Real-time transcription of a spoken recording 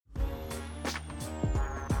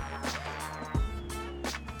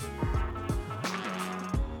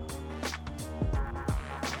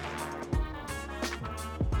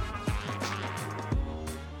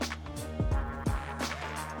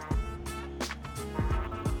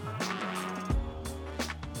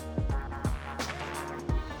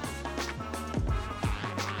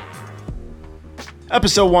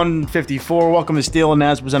Episode 154. Welcome to Steel and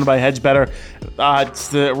Naz, presented by Hedge Better. It's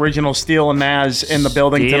the original Steel and Naz in the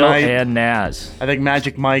building tonight. Steel and Naz. I think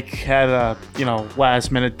Magic Mike had a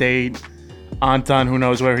last minute date. Anton, who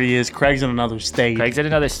knows where he is. Craig's in another state. Craig's in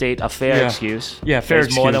another state. A fair excuse. Yeah, fair There's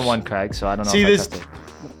excuse. more than one Craig, so I don't know. See, if this I trust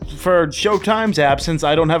it. for Showtime's absence,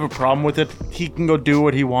 I don't have a problem with it. He can go do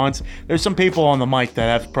what he wants. There's some people on the mic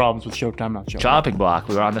that have problems with Showtime not showing. Chopping block.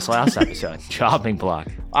 We were on this last episode. Chopping block.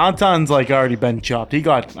 Anton's already been chopped. He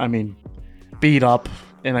got, beat up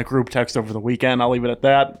in a group text over the weekend. I'll leave it at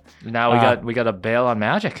that. Now we got a bail on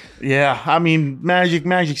Magic. Yeah,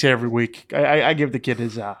 Magic's here every week. I give the kid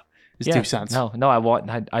his 2 cents. No,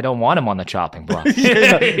 I don't want him on the chopping block. No,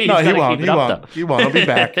 he won't. He'll be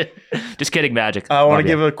back. Just kidding, Magic. I want to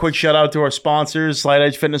give a quick shout out to our sponsors, Slight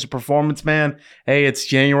Edge Fitness and Performance, man. Hey, it's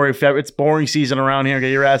January, February. It's boring season around here.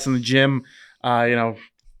 Get your ass in the gym.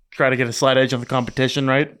 Try to get a slight edge on the competition,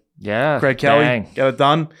 right? Yeah. Craig Kelly, dang. get it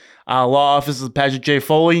done. Law office of Patrick J.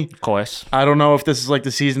 Foley. Of course. I don't know if this is like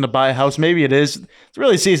the season to buy a house. Maybe it is. It's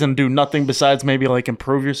really a season to do nothing besides maybe like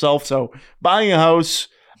improve yourself. So buying a house,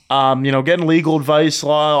 getting legal advice,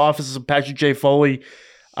 law offices of Patrick J. Foley,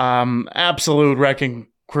 absolute wrecking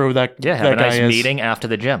crew that Have that a guy nice is. meeting after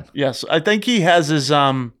the gym. Yes, I think he has his he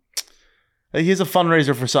has a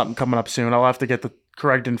fundraiser for something coming up soon. I'll have to get the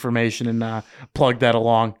correct information and plug that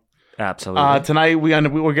along. Absolutely. Tonight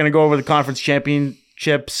we're going to go over the conference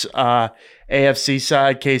championships. AFC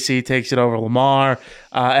side, KC takes it over Lamar.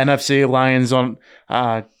 NFC Lions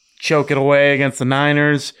choke it away against the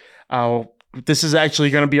Niners. This is actually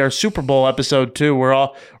going to be our Super Bowl episode too. We're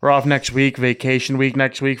off next week, vacation week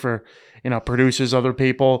next week for producers, other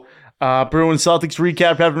people. Bruins Celtics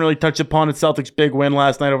recap. Haven't really touched upon it. Celtics big win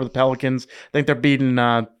last night over the Pelicans. I think they're beating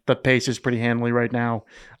the Pacers pretty handily right now.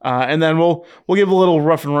 And then we'll give a little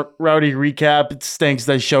rough and rowdy recap. It stinks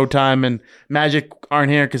that Showtime and Magic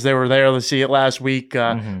aren't here because they were there to see it last week.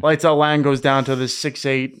 Lights Out Lang goes down to this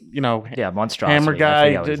 6'8", monstrosity. hammer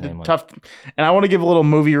guy. Tough. And I want to give a little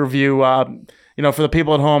movie review. For the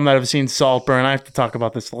people at home that have seen Saltburn, I have to talk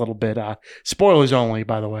about this a little bit. Spoilers only,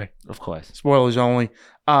 by the way. Of course. Spoilers only.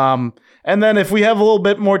 And then if we have a little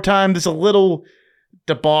bit more time, there's a little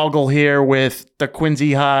debacle here with the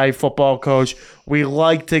Quincy High football coach. We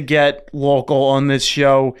like to get local on this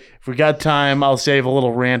show. If we got time, I'll save a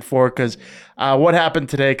little rant for it because what happened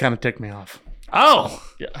today kind of ticked me off. Oh!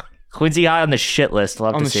 Yeah. Quincy High on the shit list.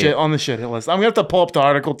 Love to see it. On the shit hit list. I'm going to have to pull up the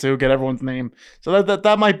article too, get everyone's name. So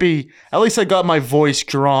that might be, at least I got my voice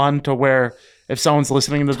drawn to where if someone's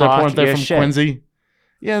listening to the point they're from Quincy.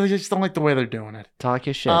 Yeah, they just don't like the way they're doing it. Talk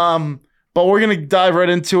your shit. But we're going to dive right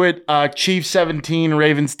into it. Chiefs 17,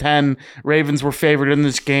 Ravens 10. Ravens were favored in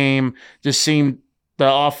this game. Just seemed the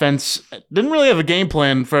offense didn't really have a game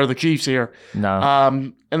plan for the Chiefs here.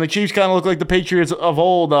 No. And the Chiefs kind of look like the Patriots of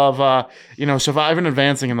old of, surviving and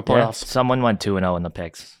advancing in the playoffs. Yeah, someone went 2-0 in the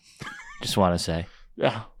picks. Just want to say.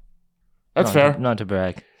 Yeah. That's fair. Not to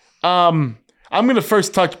brag. I'm going to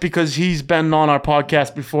first touch because he's been on our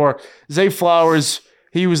podcast before. Zay Flowers,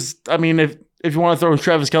 he was, if you want to throw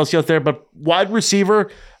Travis Kelce out there, but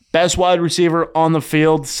best wide receiver on the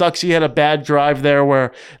field. Sucks he had a bad drive there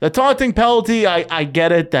where the taunting penalty, I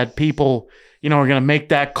get it that people, are going to make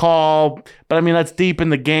that call. But, that's deep in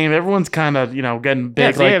the game. Everyone's kind of, getting big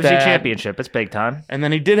it's like the AFC that. Championship. It's big time. And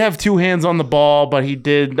then he did have two hands on the ball, but he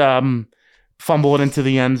did fumble it into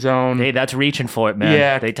the end zone. Hey, that's reaching for it, man.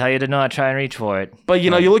 Yeah. They tell you to not try and reach for it. But,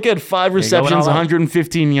 you look at 5 receptions,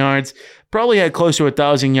 115 yards. Probably had close to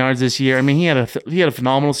 1,000 yards this year. He had a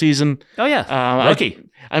phenomenal season. Oh, yeah. Rookie.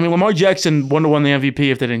 Lamar Jackson wouldn't have won the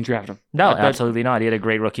MVP if they didn't draft him. No, absolutely not. He had a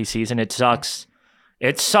great rookie season. It sucks.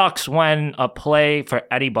 It sucks when a play for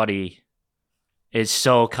anybody is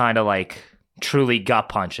so kind of like truly gut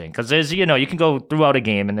punching. Because there's, you can go throughout a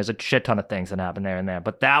game and there's a shit ton of things that happen there and there.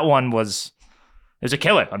 But that one was a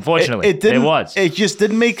killer, unfortunately. It just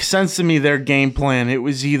didn't make sense to me, their game plan. It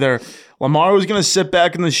was either Lamar was going to sit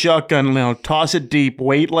back in the shotgun, toss it deep,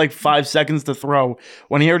 wait like 5 seconds to throw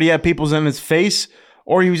when he already had people in his face,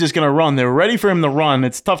 or he was just going to run. They were ready for him to run.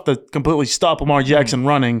 It's tough to completely stop Lamar Jackson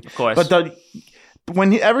running. Of course. But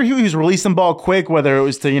whenever he was releasing the ball quick, whether it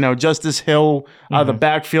was to, Justice Hill, the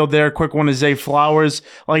backfield there, quick one to Zay Flowers,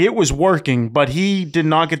 it was working, but he did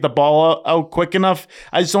not get the ball out quick enough.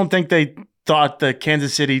 I just don't think they thought the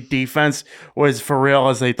Kansas City defense was for real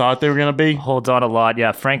as they thought they were going to be. Holds on a lot.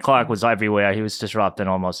 Yeah, Frank Clark was everywhere. He was disrupting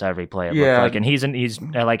almost every play. And he's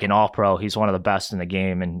like an all-pro. He's one of the best in the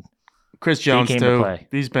game. And Chris Jones, too.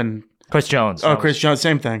 He's been Chris Jones. Oh, Chris Jones,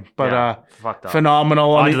 same thing. But fucked up.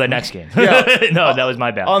 phenomenal. On to the next game. Yeah. No, that was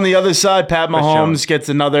my bad. On the other side, Pat Mahomes Jones. gets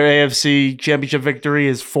another AFC Championship victory,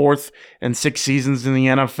 his 4th in 6 seasons in the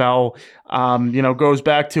NFL. Goes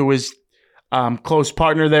back to his close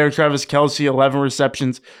partner there, Travis Kelce, 11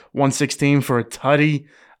 receptions, 116 for a tutty.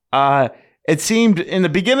 It seemed in the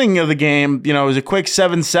beginning of the game, it was a quick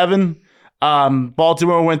 7-7.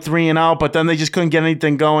 Baltimore went 3 and out, but then they just couldn't get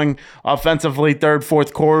anything going offensively. Third,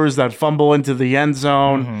 fourth quarters, that fumble into the end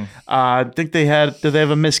zone. Mm-hmm. I think did they have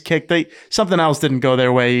a missed kick? Something else didn't go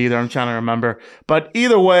their way either. I'm trying to remember. But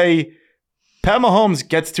either way, Pat Mahomes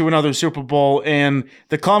gets to another Super Bowl, and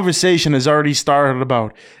the conversation has already started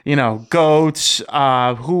about, GOATs,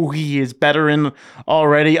 who he is better in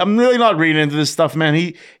already. I'm really not reading into this stuff, man.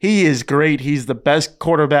 He is great. He's the best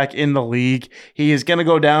quarterback in the league. He is going to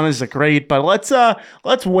go down as a great, but let's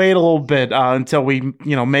wait a little bit until we,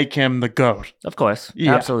 make him the GOAT. Of course.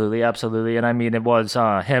 Yeah. Absolutely. And I mean, it was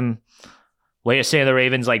him. What you're saying, the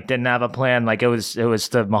Ravens didn't have a plan. It was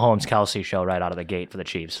the Mahomes Kelce show right out of the gate for the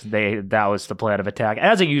Chiefs. That was the plan of attack,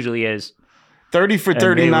 as it usually is. 30 for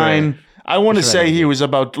 39. I want to say he was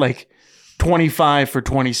about 25 for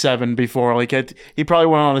 27 before. He probably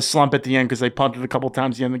went on a slump at the end because they punted a couple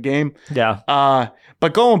times at the end of the game. Yeah.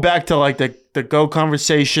 But going back to the GO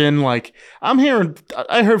conversation, I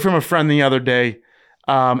heard from a friend the other day,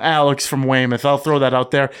 Alex from Weymouth. I'll throw that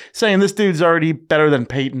out there, saying this dude's already better than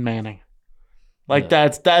Peyton Manning.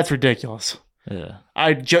 That's ridiculous. Yeah.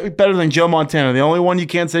 Better than Joe Montana. The only one you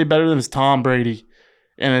can't say better than is Tom Brady.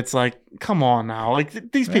 And it's come on now.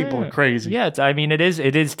 These people are crazy. Yeah,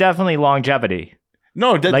 it is definitely longevity.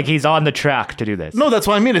 No, he's on the track to do this. No, that's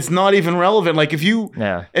what I mean. It's not even relevant. If you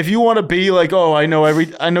want to be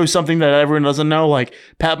I know something that everyone doesn't know.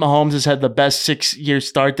 Pat Mahomes has had the best 6-year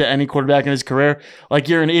start to any quarterback in his career.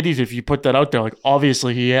 You're an idiot if you put that out there.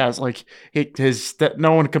 Obviously he has.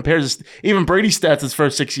 No one compares. Even Brady's stats his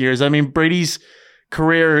first 6 years. I mean, Brady's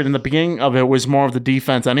career in the beginning of it was more of the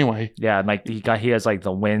defense anyway. Yeah, he has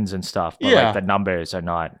the wins and stuff. But the numbers are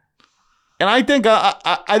not. And I think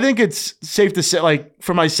I think it's safe to say,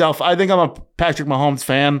 for myself, I think I'm a Patrick Mahomes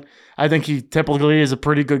fan. I think he typically is a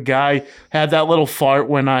pretty good guy. Had that little fart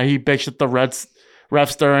when he bitched at the refs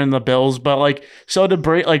during the Bills, but so did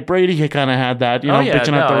Brady. Brady, he kind of had that,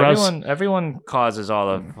 bitching at the refs. Everyone causes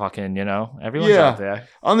all the fucking, everyone's out there.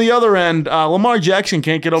 On the other end, Lamar Jackson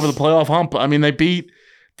can't get over the playoff hump. I mean, they beat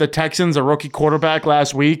the Texans, a rookie quarterback,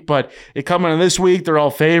 last week, but it coming in this week, they're all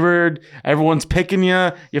favored. Everyone's picking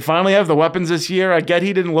you. You finally have the weapons this year. I get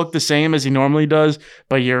he didn't look the same as he normally does,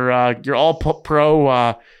 but you're all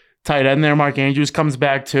pro tight end there. Mark Andrews comes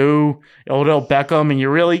back too. Odell Beckham, and you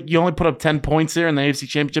only put up 10 points there in the AFC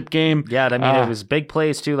Championship game. Yeah, it was big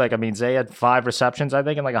plays too. Zay had 5 receptions, I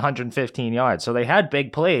think, and 115 yards. So they had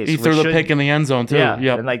big plays. He threw the pick in the end zone too. Yeah,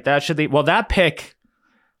 yep. And that should be that pick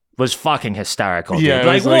was fucking hysterical. Dude. Yeah,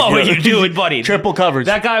 what are you doing, buddy? Triple coverage.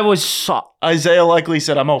 That guy was Isaiah likely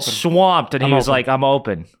said, "I'm open." Swamped, and he was like, "I'm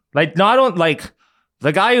open."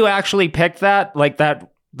 The guy who actually picked that,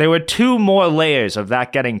 there were 2 more layers of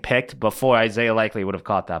that getting picked before Isaiah likely would have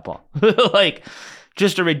caught that ball.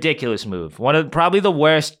 Just a ridiculous move. Probably the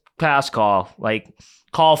worst pass call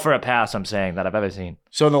for a pass, I'm saying, that I've ever seen.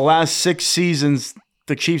 So in the last 6 seasons,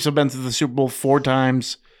 the Chiefs have been to the Super Bowl 4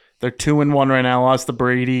 times. They're 2-1 right now, lost to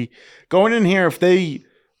Brady. Going in here, if they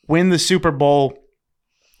win the Super Bowl,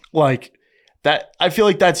 that, I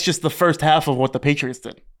feel that's just the first half of what the Patriots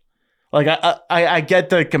did. I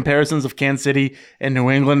get the comparisons of Kansas City and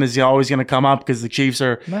New England is always going to come up because the Chiefs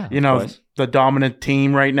are, the dominant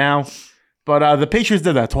team right now. But the Patriots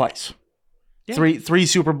did that twice. Yeah. Three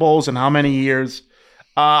Super Bowls in how many years?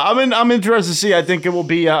 I'm interested to see. I think it will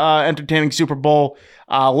be an entertaining Super Bowl.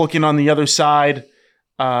 Looking on the other side.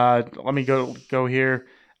 Let me go here.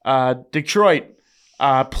 Detroit,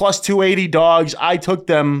 plus 280 dogs. I took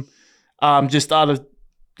them just out of,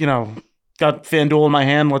 got FanDuel in my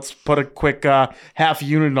hand. Let's put a quick half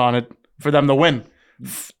unit on it for them to win.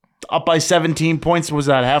 Up by 17 points. Was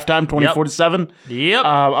that halftime? 24-7? Yep.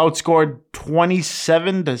 Outscored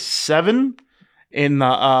 27-7 in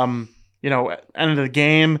the end of the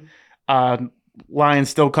game. Lions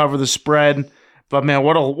still cover the spread. But man,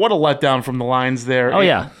 what a letdown from the Lions there. Oh,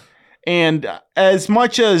 yeah. And as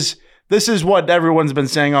much as this is what everyone's been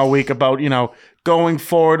saying all week about, going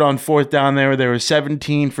forward on 4th down there, they were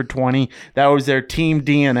 17 for 20. That was their team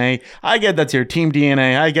DNA. I get that's your team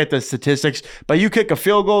DNA. I get the statistics. But you kick a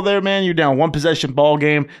field goal there, man, you're down 1 possession ball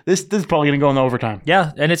game. This is probably going to go in overtime.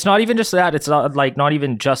 Yeah, and it's not even just that. It's not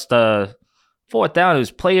even just the 4th down. It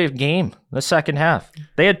was play of game, the second half.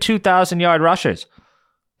 They had 2,000-yard rushers.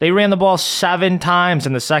 They ran the ball 7 times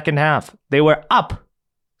in the second half. They were up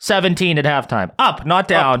 17 at halftime. Up, not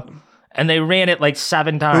down. Up. And they ran it like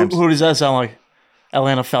 7 times. Who does that sound like?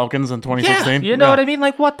 Atlanta Falcons in 2016? Yeah, you know what I mean?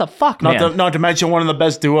 Like, what the fuck, man? Not to mention one of the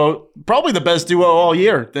best duo, probably the best duo all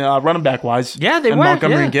year, running back wise. Yeah, they and were.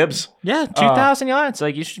 Montgomery and Gibbs. Yeah, 2,000 yards.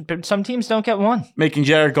 Like, some teams don't get one. Making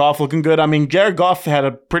Jared Goff looking good. I mean, Jared Goff had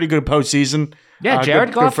a pretty good postseason. Yeah,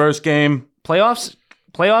 Jared Goff. Good first game.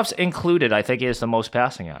 Playoffs included, I think he has the most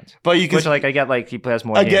passing yards. But you can, which, like, I get, like, he plays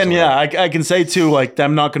more again, games. yeah, I can say, too, like,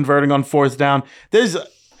 them not converting on fourth down. There's...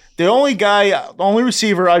 The only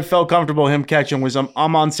receiver I felt comfortable him catching was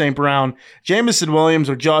Amon St. Brown. Jameson Williams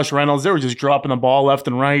or Josh Reynolds, they were just dropping the ball left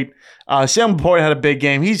and right. Sam Laporte had a big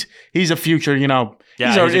game. He's a future, you know. Yeah,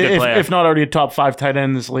 he's already, a good player. if not already a top 5 tight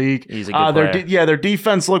end in this league. He's a good player. Their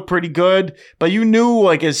defense looked pretty good, but you knew,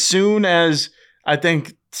 like, as soon as I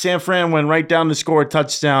think San Fran went right down to score a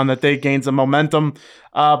touchdown that they gained some momentum.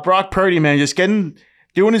 Brock Purdy, man, just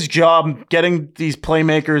doing his job, getting these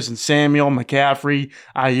playmakers and Samuel, McCaffrey,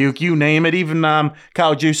 Ayuk, you name it. Even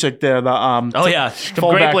Kyle Juszczyk there, the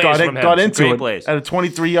fullback got into it plays. at a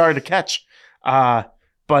 23-yard catch.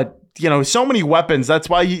 But you know, so many weapons. That's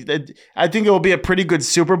why I think it will be a pretty good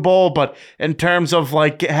Super Bowl. But in terms of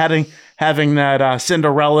like having that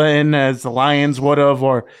Cinderella in as the Lions would have,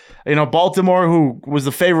 or you know, Baltimore, who was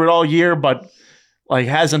the favorite all year, but like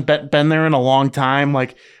hasn't been there in a long time,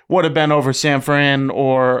 like would have been over San Fran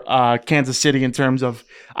or Kansas City in terms of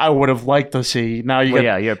I would have liked to see. Now you're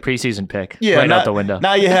a preseason pick right out the window.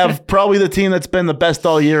 Now you have probably the team that's been the best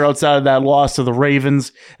all year outside of that loss to the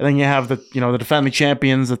Ravens, and then you have the defending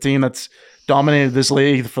champions, the team that's dominated this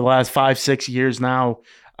league for the last 5-6 years now.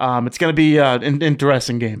 It's going to be an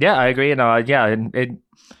interesting game. Yeah, I agree. And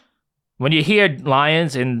when you hear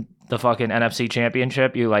Lions in the fucking NFC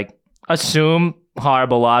Championship, you like assume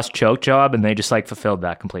horrible loss, choke job, and they just like fulfilled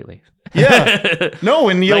that completely. Yeah. No,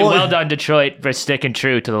 and you're well done, Detroit, for sticking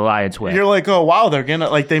true to the Lions win. You're like, oh wow, they're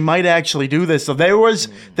gonna they might actually do this. So there was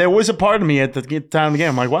a part of me at the time of the game,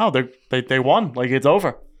 I'm like, wow, they won, like it's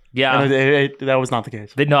over. Yeah, and that was not the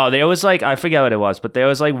case. There was like, I forget what it was, but there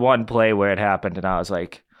was like one play where it happened, and I was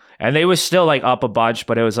like, and they were still like up a bunch,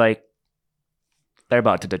 but it was like, they're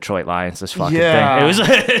about to Detroit Lions this fucking thing. It was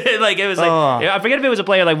I forget if it was a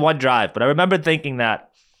play or like one drive, but I remember thinking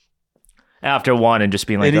that after one and just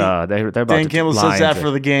being like, they're about Dan to Campbell Lions says after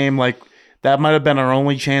the game, like that might have been our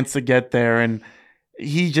only chance to get there, and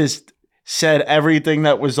he just said everything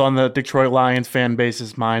that was on the Detroit Lions fan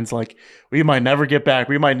base's minds. Like, we might never get back.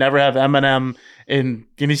 We might never have Eminem in.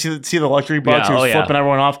 Can you see the luxury box? He was flipping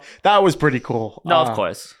everyone off. That was pretty cool. No, of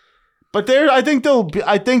course. But I think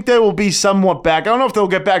they will be somewhat back. I don't know if they'll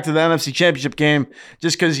get back to the NFC Championship game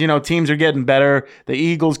just because, you know, teams are getting better. The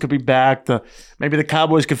Eagles could be back. Maybe the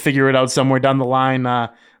Cowboys could figure it out somewhere down the line.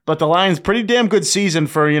 But the Lions, pretty damn good season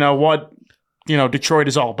for, you know, what, you know, Detroit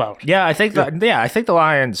is all about. Yeah, I think the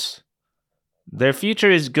Lions, their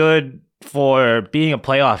future is good for being a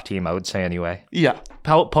playoff team, I would say anyway. Yeah.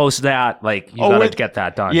 Post that, like, you got to get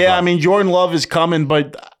that done. Yeah, I mean, Jordan Love is coming,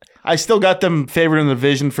 but I still got them favored in the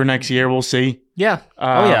division for next year. We'll see. Yeah.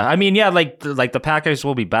 I mean, yeah, like the Packers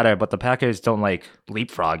will be better, but the Packers don't like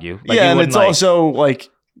leapfrog you. Like, yeah, and it's also like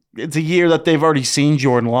it's a year that they've already seen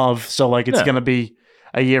Jordan Love, so like it's going to be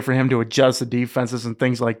a year for him to adjust the defenses and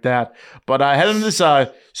things like that. But heading to this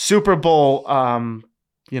Super Bowl,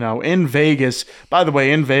 you know, in Vegas. By the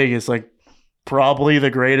way, in Vegas, like probably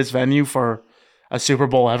the greatest venue for a Super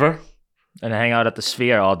Bowl ever. And hang out at the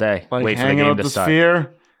Sphere all day. Like wait for the game to start.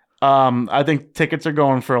 Sphere. I think tickets are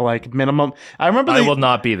going for like minimum. I will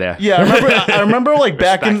not be there. Yeah, I remember like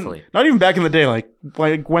not even back in the day,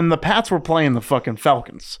 like when the Pats were playing the fucking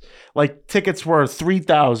Falcons, like tickets were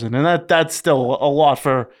 3,000, and that's still a lot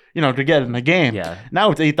for, you know, to get in the game. Yeah.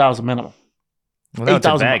 Now it's 8,000 minimum. Well, that's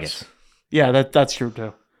in Vegas. Yeah, that's true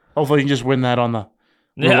too. Hopefully you can just win that on the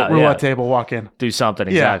roulette table, walk in. Do something,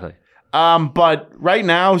 exactly. But right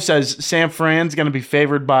now says San Fran's going to be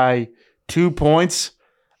favored by 2 points.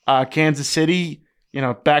 Kansas City, you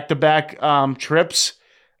know, back-to-back trips.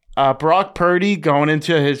 Brock Purdy going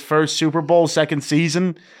into his first Super Bowl, second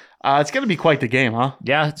season. It's going to be quite the game, huh?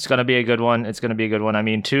 Yeah, it's going to be a good one. I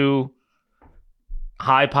mean, two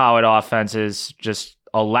high-powered offenses, just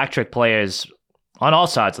electric players on all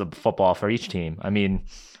sides of the football for each team. I mean,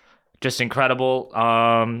 just incredible.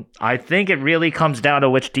 I think it really comes down to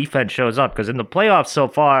which defense shows up, because in the playoffs so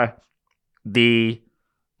far, the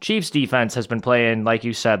Chiefs defense has been playing, like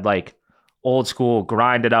you said, like old school,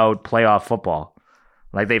 grinded out playoff football.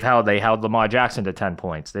 Like they held Lamar Jackson to 10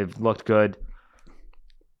 points. They've looked good.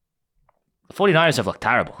 49ers have looked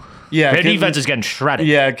terrible. Yeah, Their defense is getting shredded.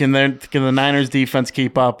 Yeah, can the Niners defense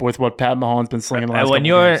keep up with what Pat Mahomes been slinging the last couple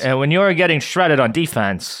games? And when you're getting shredded on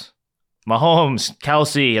defense, Mahomes,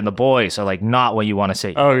 Kelsey, and the boys are like not what you want to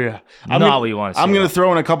see. Oh yeah, not what you want to see. I'm going to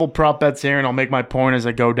throw in a couple prop bets here, and I'll make my point as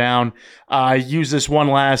I go down. I used this one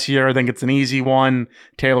last year. I think it's an easy one.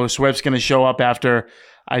 Taylor Swift's going to show up after,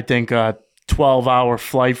 I think, a 12-hour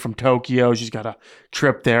flight from Tokyo. She's got a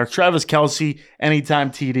trip there. Travis Kelsey,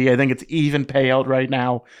 anytime TD. I think it's even payout right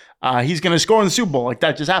now. He's going to score in the Super Bowl. Like,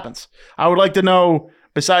 that just happens. I would like to know,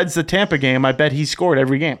 besides the Tampa game, I bet he scored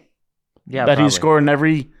every game. Yeah, he scored in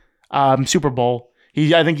every Super Bowl.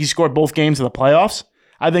 I think he scored both games of the playoffs.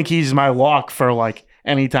 I think he's my lock for, like,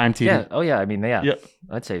 anytime TD. Yeah. Oh, yeah. I mean, yeah. Yep.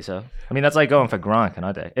 I'd say so. I mean, that's like going for Gronk in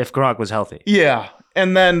our day, if Gronk was healthy. Yeah.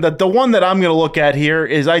 And then the one that I'm going to look at here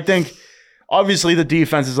is, I think, obviously the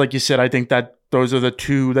defense is, like you said, I think that those are the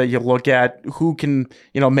two that you look at. Who can,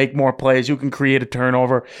 make more plays, who can create a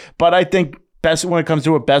turnover. But I think best when it comes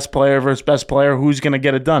to a best player versus best player, who's going to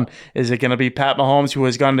get it done? Is it going to be Pat Mahomes, who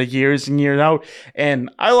has gone to years and years out? And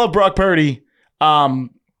I love Brock Purdy. And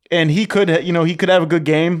he could have a good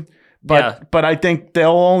game. But I think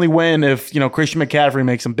they'll only win if, Christian McCaffrey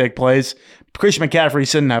makes some big plays. Christian McCaffrey's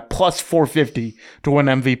sitting at plus 450 to win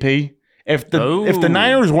MVP. If the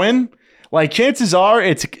Niners win, like, chances are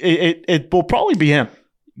it will probably be him.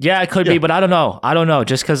 Yeah, it could be, but I don't know.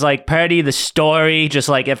 Just because, like, Purdy, the story, just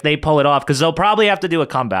like if they pull it off, because they'll probably have to do a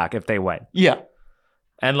comeback if they win. Yeah.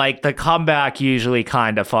 And, like, the comeback usually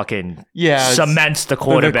kind of fucking cements the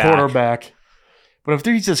quarterback. But if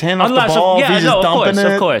he's just handing off the ball, if he's just dumping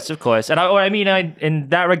it. Of course. And I mean, in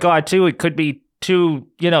that regard, too, it could be two,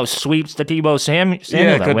 sweeps to Tebow Samuel.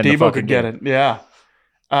 Yeah, Tebow could get it.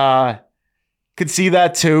 Yeah. Could see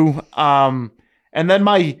that too. And then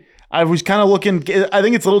I was kind of looking. I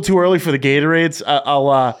think it's a little too early for the Gatorades.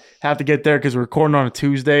 I'll have to get there because we're recording on a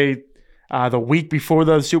Tuesday, the week before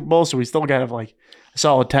the Super Bowl, so we still got like a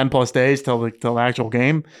solid 10+ days till the actual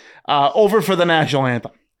game. Over for the national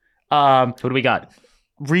anthem. Who do we got?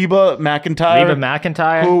 Reba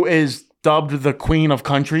McEntire, who is dubbed the Queen of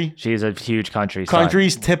Country. She's a huge country.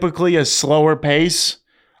 Country's typically a slower pace.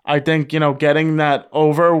 I think, getting that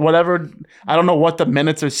over, whatever, I don't know what the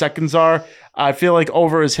minutes or seconds are. I feel like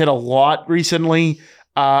over has hit a lot recently.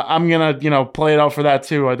 I'm going to, play it out for that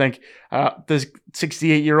too. I think this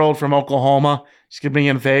 68-year-old from Oklahoma, she's going to be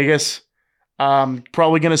in Vegas.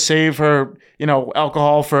 Probably going to save her,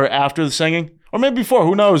 alcohol for after the singing. Or maybe before,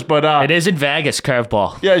 who knows? But it is in Vegas,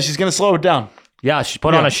 curveball. Yeah, she's going to slow it down. Yeah, she's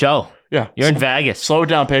put on a show. Yeah. You're in Vegas. Slow it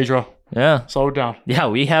down, Pedro. Yeah. Slow it down. Yeah,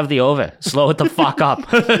 we have the over. Slow it the fuck up.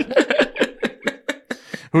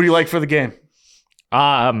 Who do you like for the game?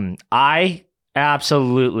 I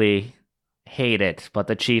absolutely hate it, but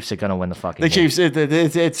the Chiefs are going to win the fucking game. The Chiefs,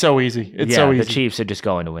 it's so easy. It's so easy. The Chiefs are just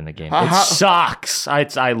going to win the game. It sucks.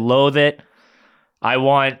 I loathe it. I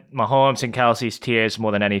want Mahomes and Kelsey's tears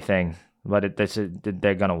more than anything, but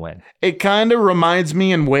they're going to win. It kind of reminds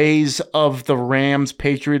me in ways of the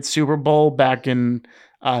Rams-Patriots Super Bowl back in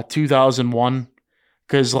 2001,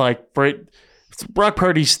 because like Brock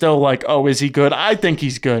Purdy's still like, oh, is he good? I think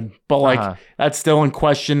he's good, but like that's still in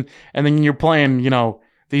question. And then you're playing,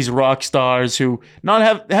 these rock stars who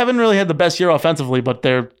haven't really had the best year offensively, but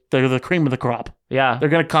they're the cream of the crop. Yeah, they're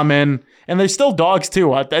gonna come in, and they're still dogs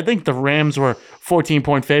too. I think the Rams were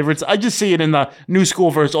 14-point favorites. I just see it in the new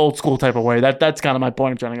school versus old school type of way. That's kind of my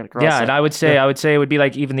point I'm trying to get across. Yeah, and I would say it would be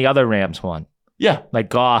like even the other Rams one. Yeah. Like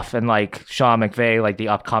Goff and like Sean McVay, like the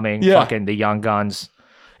upcoming fucking the young guns.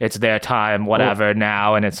 It's their time, whatever,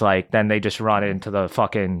 now. And it's like, then they just run into the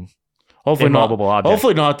fucking immovable object.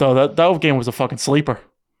 Hopefully not, though. That game was a fucking sleeper.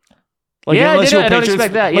 Like, I don't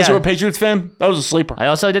expect that. Unless you're a Patriots fan, that was a sleeper. I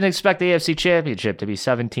also didn't expect the AFC Championship to be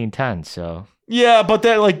 17-10, so. Yeah, but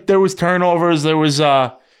there was turnovers. There was,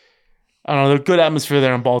 I don't know, the good atmosphere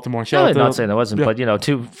there in Baltimore. I'm not saying there wasn't, but,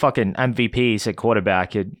 two fucking MVPs at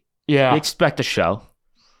quarterback. You expect a show.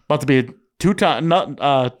 About to be a two-time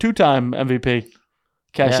MVP.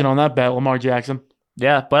 Cashing on that bet, Lamar Jackson.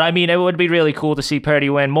 Yeah, but I mean, it would be really cool to see Purdy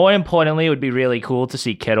win. More importantly, it would be really cool to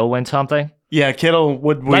see Kittle win something. Yeah, Kittle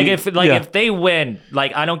would win. If they win,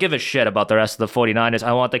 like, I don't give a shit about the rest of the 49ers.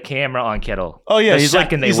 I want the camera on Kittle. Oh, yeah.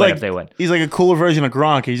 If they win. He's like a cooler version of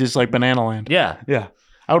Gronk. He's just like Banana Land. Yeah. Yeah.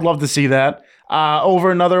 I would love to see that.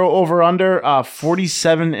 Over-under,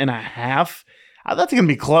 47.5. That's going to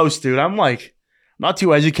be close, dude. I'm not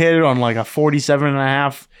too educated on like a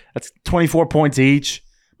 47.5. That's 24 points each.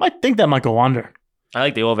 I think that might go under. I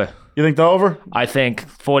like the over. You think the over? I think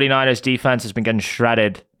 49ers defense has been getting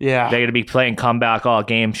shredded. Yeah. They're going to be playing comeback all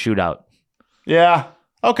game shootout. Yeah.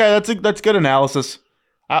 Okay, that's good analysis.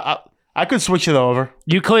 I I could switch it over.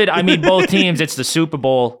 You could. I mean, both teams. It's the Super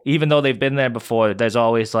Bowl. Even though they've been there before, there's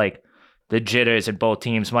always like the jitters, and both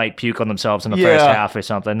teams might puke on themselves in the first half or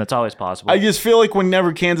something. That's always possible. I just feel like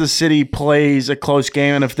whenever Kansas City plays a close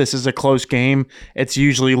game, and if this is a close game, it's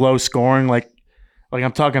usually low scoring. Like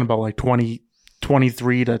I'm talking about like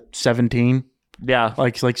 23 to 17. Yeah.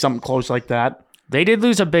 Like something close like that. They did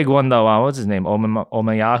lose a big one, though. What's his name?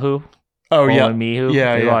 Omayahu? Oh, yeah. Omayahu?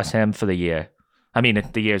 Yeah, They lost him for the year. I mean,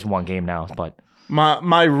 the year's one game now, but...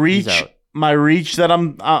 My reach that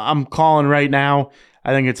I'm calling right now,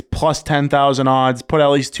 I think it's plus 10,000 odds. Put at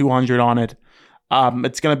least 200 on it.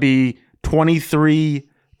 It's going to be 23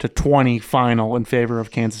 to 20 final in favor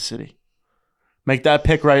of Kansas City. Make that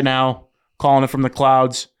pick right now. Calling it from the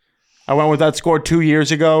clouds. I went with that score 2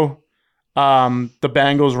 years ago. The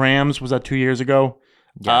Bengals Rams, was that 2 years ago?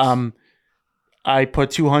 Yes. I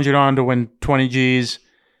put 200 on to win 20 G's.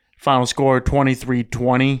 Final score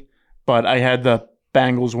 23-20, but I had the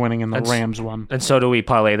Bengals winning and the Rams won. And so do we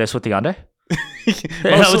parlay this with the under?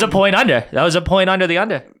 That was a point under. That was a point under the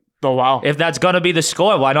under. Oh, wow. If that's going to be the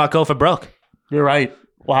score, why not go for broke? You're right.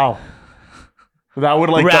 Wow. That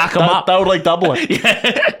would rack them up. That would like double it.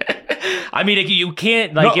 Yeah. I mean, you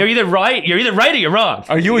can't, like, you're either right or you're wrong.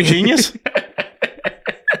 Are you a genius?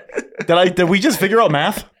 Did we just figure out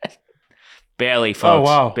math? Barely, folks. Oh,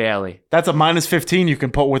 wow. Barely. That's a minus 15 you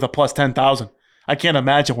can put with a plus 10,000. I can't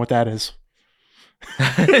imagine what that is.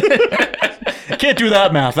 Can't do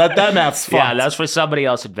that math. That math's fucked. Yeah, that's for somebody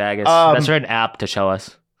else in Vegas. That's for an app to show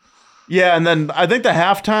us. Yeah, and then I think the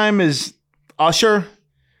halftime is Usher.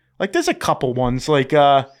 Like, there's a couple ones. Like,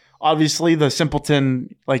 obviously, the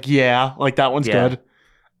Simpleton, like, like, that one's good.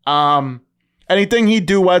 Anything he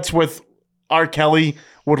duets with R. Kelly,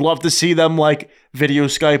 would love to see them, like, video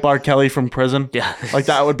Skype R. Kelly from prison. Yeah. Like,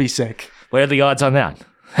 that would be sick. What are the odds on that?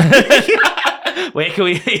 Where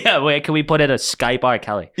can we put in a Skype R.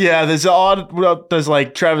 Kelly? Yeah, there's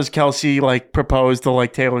like Travis Kelce like proposed to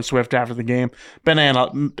like Taylor Swift after the game.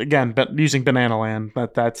 Using Banana Land,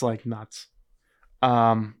 but that's like nuts.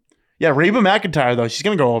 Reba McEntire though, she's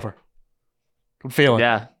gonna go over. I'm feeling.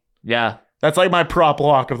 Yeah. That's like my prop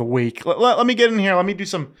lock of the week. Let me get in here. Let me do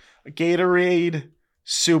some Gatorade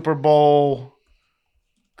Super Bowl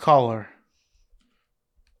color.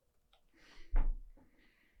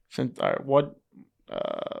 All right,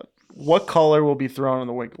 what color will be thrown on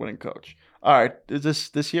the winning coach? All right, is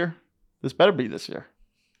this year? This better be this year.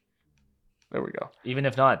 There we go. Even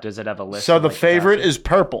if not, does it have a list? So the favorite is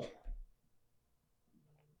purple.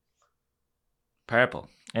 Purple.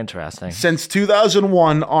 Interesting. Since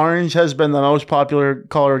 2001, orange has been the most popular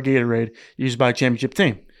color of Gatorade used by a championship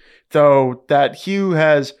team. Though that hue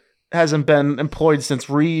hasn't been employed since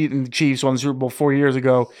Reed and the Chiefs won the Super Bowl 4 years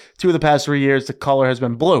ago. 2 of the past 3 years, the color has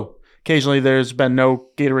been blue. Occasionally, there's been no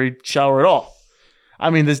Gatorade shower at all. I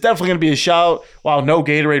mean, there's definitely going to be a shower. Wow, no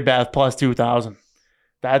Gatorade bath plus 2,000.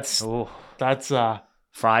 That's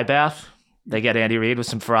fry bath. They get Andy Reid with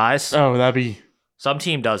some fries. Oh, that'd be. Some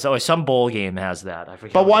team does. Or some bowl game has that. I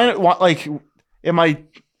forget. But why? Like,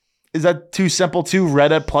 is that too simple? Too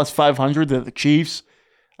red at plus 500 to the Chiefs.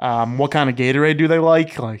 What kind of Gatorade do they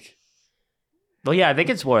like? Like. Well, yeah, I think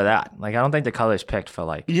it's more of that. Like, I don't think the color's picked for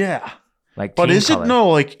like. Yeah. Like, but is color. It no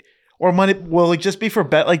like, or might it will it just be for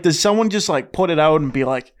bet? Like, does someone just like put it out and be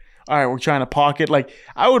like, all right, we're trying to pocket? Like,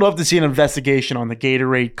 I would love to see an investigation on the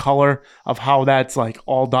Gatorade color of how that's like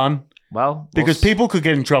all done. Well, because people could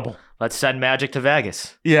get in trouble. Let's send Magic to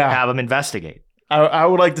Vegas. Yeah, have him investigate. I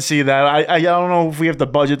would like to see that. I don't know if we have the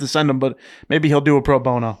budget to send him, but maybe he'll do a pro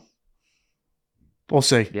bono. We'll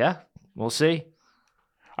see. Yeah, we'll see.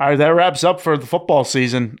 All right, that wraps up for the football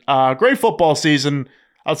season. Great football season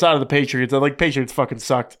outside of the Patriots. Like, Patriots fucking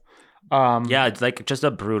sucked. Yeah, it's like just a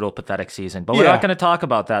brutal, pathetic season. But we're not going to talk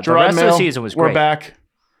about that. Gerard the rest Mayo, of the season was great. We're back.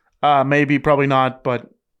 Maybe, probably not. But,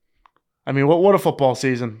 I mean, what a football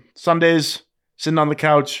season. Sundays, sitting on the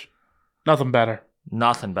couch, nothing better.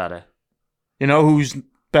 Nothing better. You know who's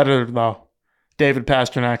better, though? David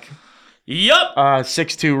Pasternak. Yup.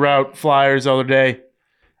 6-2 route Flyers the other day.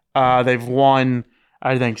 They've won,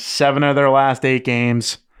 I think, 7 of their last 8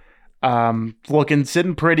 games.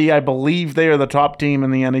 Sitting pretty. I believe they are the top team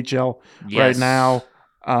in the NHL right now.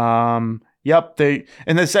 Yep.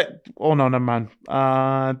 Oh no, never mind.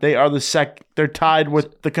 They are they're tied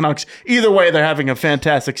with the Canucks. Either way, they're having a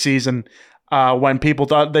fantastic season. When people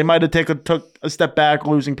thought they might have took a step back,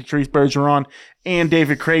 losing Patrice Bergeron and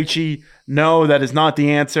David Krejci. No, that is not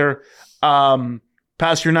the answer.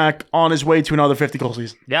 Pasternak on his way to another 50-goal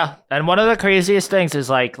season. Yeah, and one of the craziest things is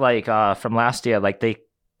like from last year, like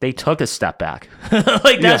they took a step back.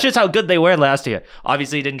 Like, that's just how good they were last year.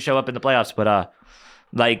 Obviously, didn't show up in the playoffs, but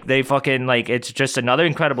Like they fucking like it's just another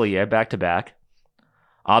incredible year back to back.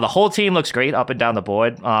 The whole team looks great up and down the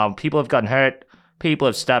board. People have gotten hurt. People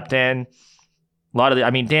have stepped in.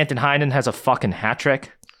 Danton Heinen has a fucking hat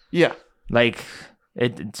trick. Yeah. Like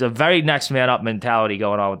it's a very next man up mentality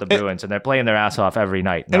going on with the Bruins, and they're playing their ass off every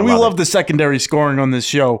night. And we love the secondary scoring on this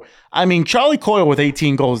show. I mean, Charlie Coyle with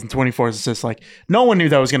 18 goals and 24 assists. Like no one knew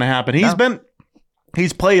that was going to happen.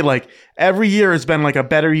 He's played like every year has been like a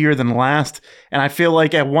better year than last. And I feel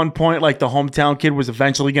like at one point, like the hometown kid was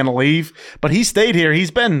eventually going to leave, but he stayed here. He's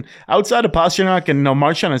been outside of Pastrnak, and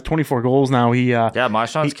Marchand has 24 goals now.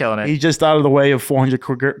 Marchand's killing it. He's just out of the way of 400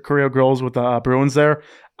 career goals with the Bruins there.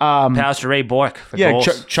 Passed Ray Bourque for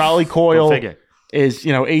goals. Charlie Coyle is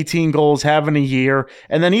 18 goals, having a year.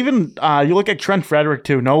 And then even you look at Trent Frederick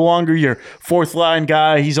too. No longer your fourth line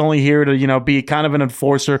guy. He's only here to be kind of an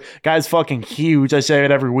enforcer. Guy's fucking huge. I say it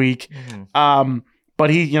every week. Mm-hmm. But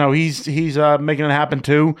he's making it happen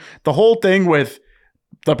too. The whole thing with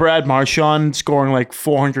the Brad Marchand scoring like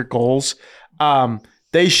 400 goals.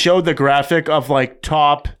 They showed the graphic of like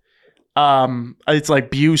top. It's like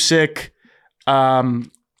Busick.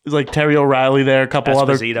 Like Terry O'Reilly there, a couple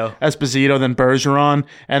Esposito, then Bergeron,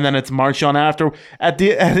 and then it's Marchand after. At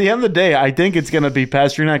the end of the day, I think it's going to be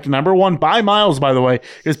Pastrnak number one by miles, by the way,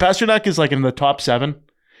 because Pastrnak is like in the top 7,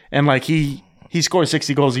 and like he scores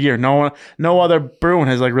 60 goals a year. No other Bruin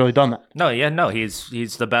has like really done that.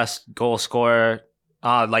 He's the best goal scorer.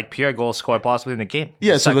 Like pure goal scorer possibly in the game.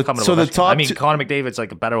 Yeah, so the top. Connor McDavid's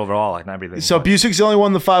like better overall and everything. So Busick's the only one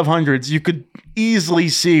in the 500s. You could easily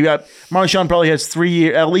see Marchand probably has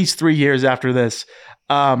at least 3 years after this.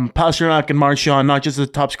 Pastrnak and Marchand, not just the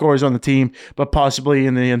top scorers on the team, but possibly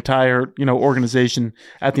in the entire organization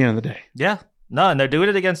at the end of the day. Yeah, no, and they're doing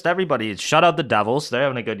it against everybody. Shut out the Devils; they're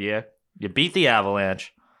having a good year. You beat the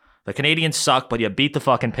Avalanche. The Canadians suck, but you beat the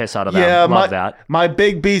fucking piss out of them. Yeah, love that. My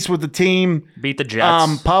big beast with the team. Beat the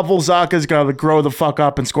Jets. Pavel Zacha's got to grow the fuck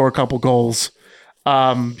up and score a couple goals.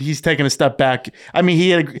 He's taking a step back. I mean,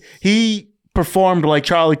 he performed like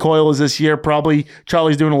Charlie Coyle is this year. Probably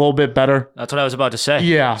Charlie's doing a little bit better. That's what I was about to say.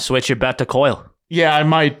 Yeah. Switch your bet to Coyle. Yeah, I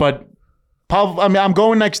might, but I'm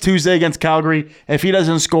going next Tuesday against Calgary. If he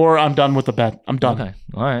doesn't score, I'm done with the bet. I'm done. Okay.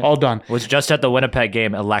 All right. All done. Was just at the Winnipeg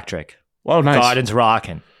game electric. Oh, nice. Garden's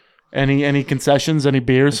rocking. Any concessions? Any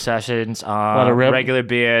beers? Concessions. Regular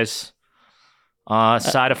beers.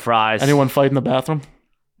 Side of fries. Anyone fight in the bathroom?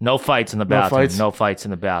 No fights in the bathroom. No fights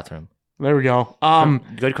in the bathroom. There we go.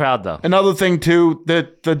 Good crowd though. Another thing too,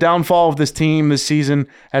 the downfall of this team this season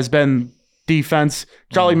has been defense.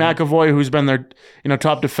 Charlie McAvoy, who's been their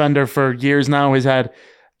top defender for years now, has had.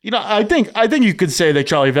 I think you could say that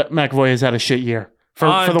Charlie McAvoy has had a shit year.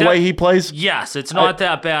 For the way he plays? Yes, it's not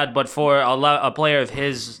that bad, but for a player of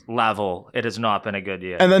his level, it has not been a good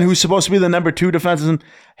year. And then who's supposed to be the number 2 defenseman,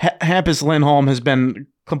 Hampus Lindholm, has been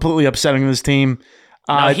completely upsetting this team.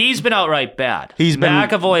 No, he's been outright bad.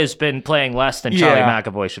 McAvoy has been playing less than Charlie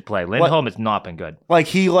McAvoy should play. Lindholm has not been good. Like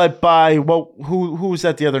he let by, who was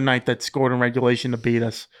that the other night that scored in regulation to beat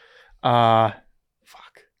us? There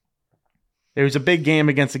was a big game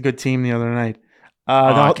against a good team the other night.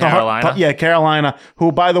 Carolina. Carolina,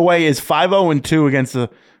 who, by the way, is 5-0-2 against the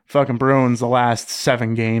fucking Bruins the last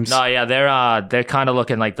 7 games. No, yeah, they're kind of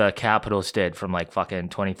looking like the Capitals did from like fucking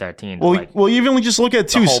 2013. Well, even just look at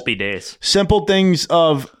the Holtby days. Simple things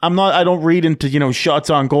of I don't read into shots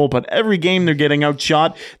on goal, but every game they're getting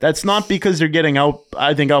outshot. That's not because they're getting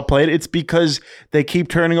outplayed. It's because they keep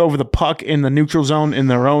turning over the puck in the neutral zone, in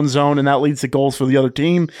their own zone, and that leads to goals for the other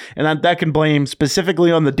team. And that can blame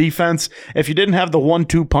specifically on the defense. If you didn't have the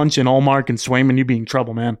 1-2 punch in Ullmark and Swayman, you'd be in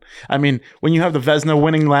trouble, man. I mean, when you have the Vezina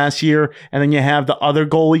winning last year, and then you have the other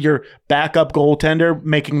goalie, your backup goaltender,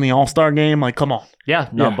 making the All-Star game. Like, come on. Yeah,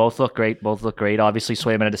 both look great. Obviously,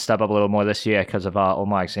 Swayman had to step up a little more this year because of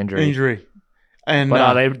Ullmark's injury.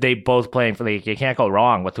 But they both playing for you can't go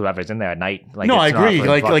wrong with whoever's in there at night. Like, no, I agree.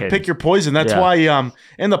 Like pick your poison. That's why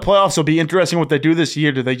in the playoffs it'll be interesting what they do this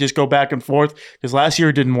year. Do they just go back and forth? Because last year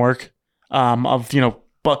it didn't work.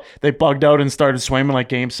 But they bugged out and started Swayman like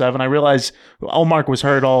Game 7. I realized Ullmark was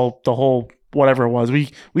hurt the whole whatever it was.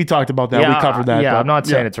 We talked about that. We covered that. Yeah, I'm not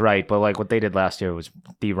saying it's right, but like what they did last year was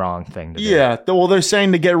the wrong thing to do. Yeah, well, they're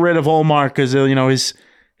saying to get rid of Ullmark because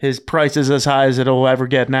his price is as high as it'll ever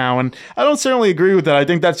get now, and I don't certainly agree with that. I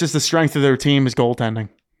think that's just the strength of their team is goaltending.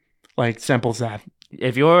 Like, simple as that.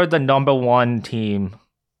 If you're the number 1 team,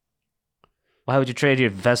 why would you trade your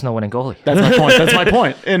Vezina winning goalie? That's my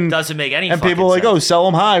point. And doesn't make any. And people are like, sense. Sell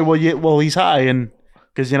him high. Well, he's high, and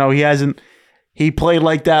because he hasn't. He played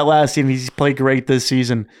like that last season. He's played great this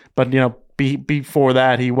season, but before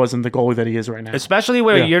that, he wasn't the goalie that he is right now. Especially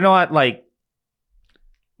where you're not like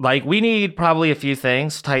Like, we need probably a few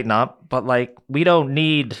things, tighten up, but, like, we don't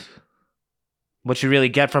need what you really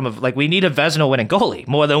get from like, we need a Vezina winning goalie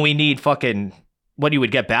more than we need fucking what you would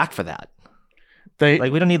get back for that. We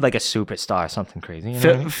don't need, like, a superstar or something crazy. You know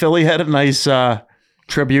what I mean? Philly had a nice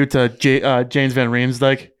tribute to James Van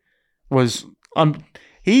Riemsdyk.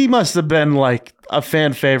 He must have been, like, a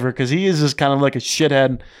fan favorite because he is just kind of like a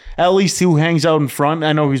shithead, at least who hangs out in front.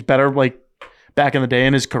 I know he's better, like, back in the day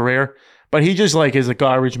in his career. But he just, like, is a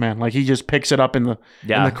garbage man. Like, he just picks it up in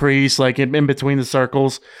the crease, like, in between the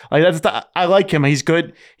circles. Like, I like him. He's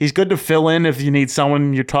good. He's good to fill in if you need someone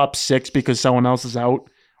in your top 6 because someone else is out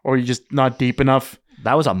or you're just not deep enough.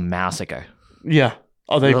 That was a massacre. Yeah.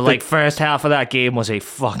 Oh, the first half of that game was a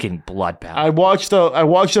fucking bloodbath. I watched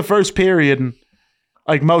the first period, and,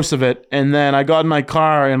 like, most of it, and then I got in my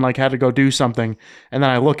car and, like, had to go do something, and then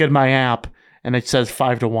I look at my app and it says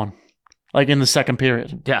 5-1. Like, in the second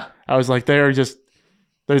period. Yeah. I was like, there's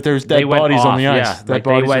dead bodies on the ice. Yeah, like,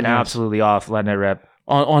 they went absolutely off, letting it rip.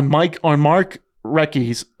 On Mark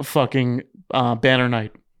Recchi's fucking banner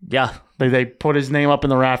night. Yeah. They put his name up in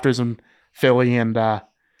the rafters in Philly. And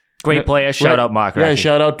great player. Shout out Mark Recchi. Yeah,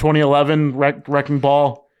 shout out 2011 Wrecking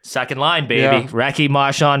Ball. Second line, baby. Yeah. Recchi,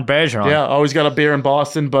 Marchand, Bergeron. Yeah, always got a beer in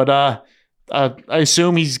Boston. But I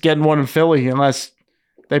assume he's getting one in Philly unless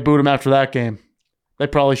they boot him after that game. They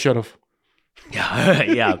probably should have. Yeah,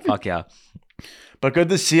 yeah, fuck yeah. But good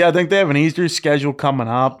to see. I think they have an Easter schedule coming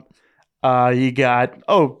up. You got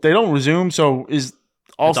they don't resume. So is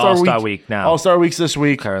All-Star Week now? All-Star Week's this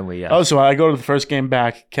week. Currently, yeah. Oh, so I go to the first game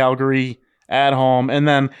back, Calgary at home, and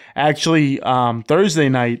then actually Thursday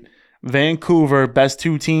night, Vancouver, best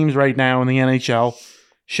 2 teams right now in the NHL,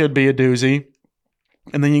 should be a doozy.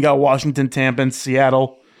 And then you got Washington, Tampa, and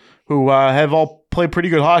Seattle, who have all played pretty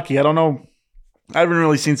good hockey. I don't know. I haven't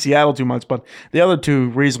really seen Seattle too much, but the other 2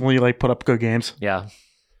 reasonably, like, put up good games. Yeah.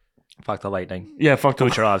 Fuck the Lightning. Yeah, fuck the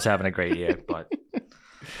Kucherov's having a great year, but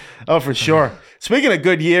oh, for sure. Speaking of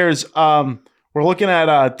good years, we're looking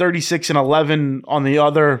at 36-11 on the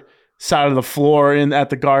other side of the floor at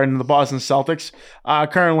the Garden. The Boston Celtics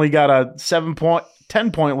currently got a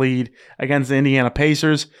 10-point lead against the Indiana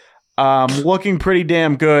Pacers. Looking pretty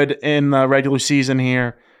damn good in the regular season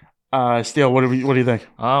here. Steele, what do you think?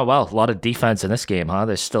 Oh, well, a lot of defense in this game, huh?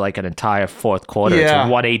 There's still like an entire fourth quarter. Yeah.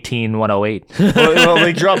 It's 118-108. well,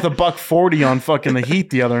 they dropped $140 on fucking the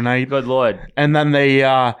Heat the other night. Good Lord. And then they,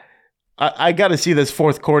 I got to see this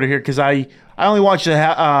fourth quarter here because I only watched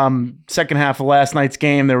the second half of last night's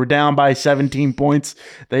game. They were down by 17 points.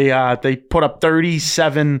 They put up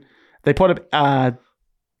 37. They put up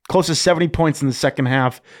close to 70 points in the second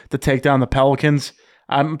half to take down the Pelicans.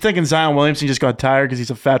 I'm thinking Zion Williamson just got tired because he's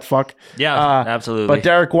a fat fuck. Yeah, absolutely. But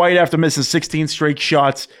Derek White, after missing 16 straight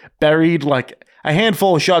shots, buried like a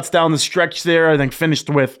handful of shots down the stretch there. I think finished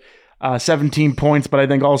with 17 points, but I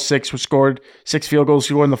think all 6 were scored. 6 field goals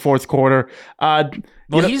scored in the fourth quarter.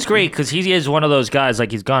 He's great because he is one of those guys,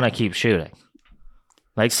 like, he's going to keep shooting.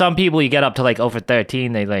 Like, some people, you get up to, like,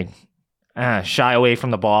 0-for-13, they, like, shy away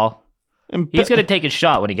from the ball. He's going to take his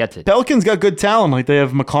shot when he gets it. Pelicans got good talent. Like, they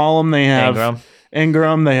have McCollum, they have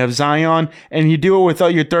Ingram, they have Zion, and you do it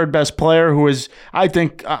without your third best player, who is, I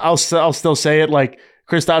think, I'll still say it, like,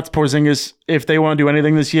 Kristaps Porzingis. If they want to do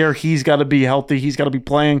anything this year, he's got to be healthy. He's got to be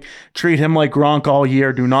playing. Treat him like Gronk all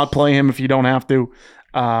year. Do not play him if you don't have to.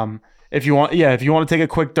 If you want to take a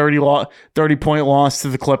quick 30-point loss to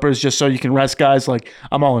the Clippers just so you can rest guys, like,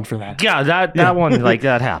 I'm all in for that. Yeah, that one, like,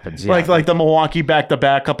 that happens. Yeah. Like the Milwaukee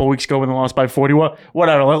back-to-back a couple weeks ago when they lost by 40.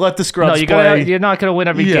 Whatever. Let the scrubs play. You're not going to win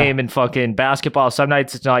every game in fucking basketball. Some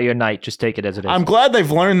nights it's not your night. Just take it as it is. I'm glad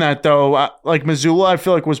they've learned that, though. Like, Missoula, I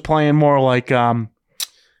feel like, was playing more like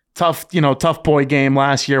tough boy game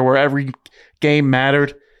last year where every game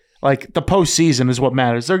mattered. Like, the postseason is what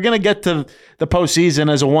matters. They're going to get to the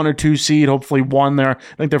postseason as a 1 or 2 seed, hopefully 1 there.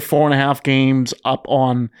 I think they're 4.5 games up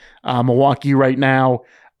on Milwaukee right now.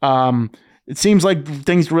 It seems like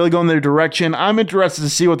things really go in their direction. I'm interested to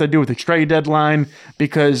see what they do with the trade deadline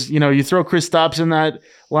because, you throw Kristaps in that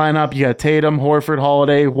lineup. You got Tatum, Horford,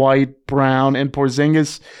 Holiday, White, Brown, and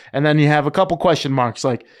Porzingis. And then you have a couple question marks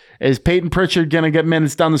like, is Peyton Pritchard going to get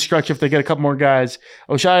minutes down the stretch if they get a couple more guys?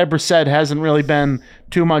 Oshia Brissett hasn't really been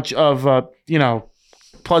too much of a,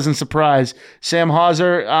 pleasant surprise. Sam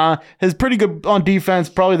Hauser is pretty good on defense,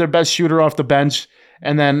 probably their best shooter off the bench.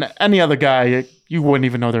 And then any other guy, you wouldn't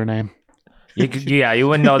even know their name. You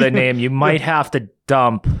wouldn't know their name. You might have to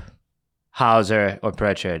dump Hauser or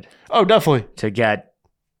Pritchard. Oh, definitely. To get,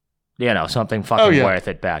 something fucking worth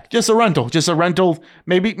it back. Just a rental.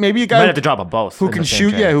 Maybe a guy might have to drop them both. who can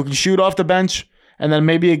shoot. Yeah, who can shoot off the bench, and then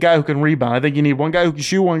maybe a guy who can rebound. I think you need one guy who can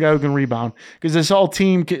shoot, one guy who can rebound, because this whole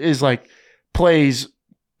team is like plays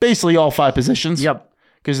basically all 5 positions. Yep.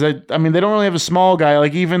 Because they don't really have a small guy.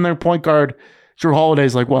 Like even their point guard, Drew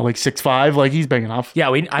Holiday's like 6'5", like he's big enough. Yeah,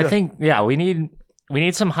 I think we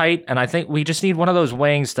need some height, and I think we just need one of those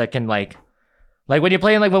wings that can like when you're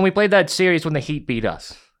playing, like when we played that series when the Heat beat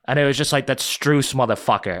us, and it was just like that Strus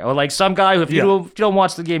motherfucker, or like some guy who if you don't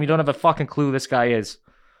watch the game, you don't have a fucking clue who this guy is.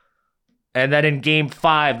 And then in game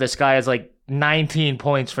 5, this guy has like 19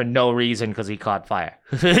 points for no reason because he caught fire.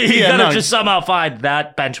 You gotta just somehow find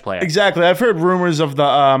that bench player. Exactly. I've heard rumors of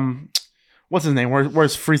the what's his name?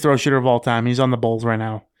 Worst free throw shooter of all time. He's on the Bulls right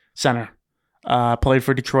now. Center. Played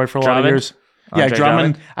for Detroit for a lot of years. Yeah,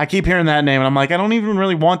 Drummond. I keep hearing that name, and I'm like, I don't even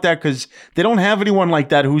really want that because they don't have anyone like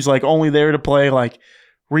that who's like only there to play like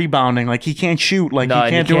rebounding. Like he can't shoot. Like he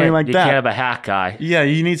can't do anything like that. You can't have a hack guy. Yeah,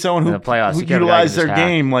 you need someone who utilize their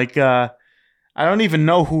game. Like I don't even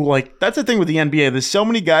know who. Like that's the thing with the NBA. There's so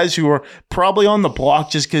many guys who are probably on the block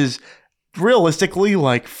just because realistically,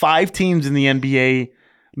 like 5 teams in the NBA,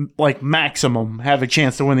 like maximum, have a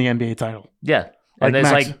chance to win the NBA title. Yeah. And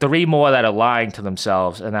there's like 3 more that are lying to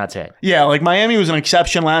themselves, and that's it. Yeah, like Miami was an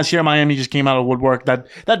exception last year. Miami just came out of woodwork. That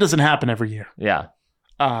doesn't happen every year. Yeah.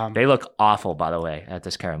 They look awful, by the way, at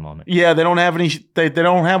this current moment. Yeah, they don't have any. They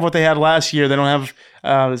don't have what they had last year. They don't have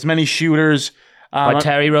as many shooters. But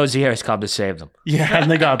Terry Rozier has come to save them. Yeah,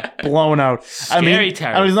 and they got blown out. Terry. It's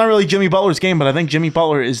not really Jimmy Butler's game, but I think Jimmy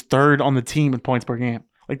Butler is 3rd on the team in points per game.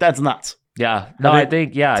 Like that's nuts. Yeah. No, I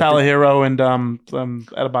think Tyler Hero and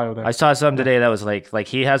Adebayo there. I saw something today that was like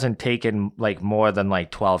he hasn't taken like more than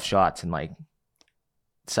like 12 shots in like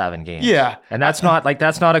 7 games. Yeah. And that's not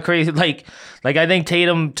a crazy like I think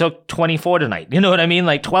Tatum took 24 tonight. You know what I mean?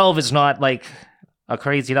 Like 12 is not like a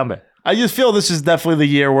crazy number. I just feel this is definitely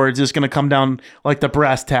the year where it's just going to come down like the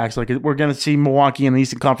brass tacks. Like we're going to see Milwaukee in the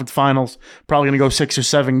Eastern Conference Finals, probably going to go 6 or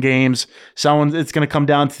 7 games. It's going to come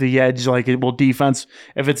down to the edge. Like it will defense.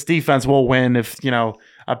 If it's defense, we'll win. If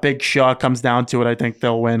a big shot comes down to it, I think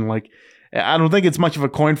they'll win. Like I don't think it's much of a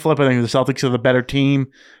coin flip. I think the Celtics are the better team.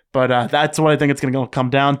 But that's what I think it's going to come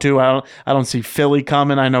down to. I don't see Philly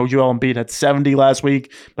coming. I know Joel Embiid had 70 last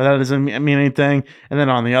week, but that doesn't mean anything. And then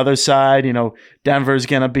on the other side, Denver's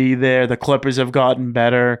going to be there. The Clippers have gotten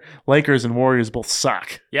better. Lakers and Warriors both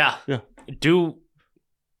suck. Yeah. Do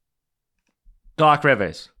Doc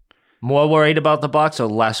Rivers more worried about the Bucks or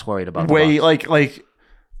less worried about the Bucks? Like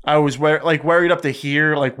I was worried up to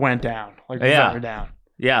here, like went down, very down.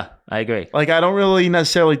 Yeah, I agree. Like, I don't really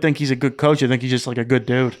necessarily think he's a good coach. I think he's just like a good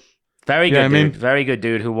dude. Very good dude. Very good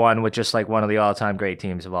dude who won with just like one of the all-time great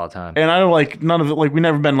teams of all time. And I don't like none of it. Like, we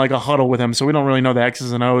never been like a huddle with him, so we don't really know the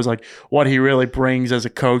X's and O's, like what he really brings as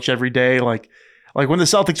a coach every day. Like when the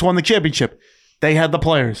Celtics won the championship, they had the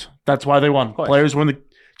players. That's why they won. Players won the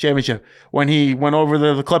championship. When he went over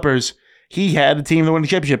the Clippers, he had a team that won the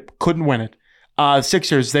championship. Couldn't win it.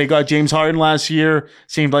 Sixers, they got James Harden last year.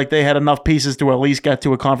 Seemed like they had enough pieces to at least get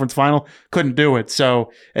to a conference final. Couldn't do it.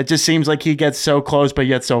 So it just seems like he gets so close, but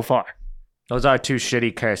yet so far. Those are 2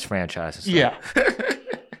 shitty cursed franchises. Yeah.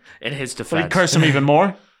 In his defense. But he cursed them even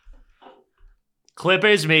more?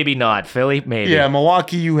 Clippers, maybe not. Philly, maybe. Yeah,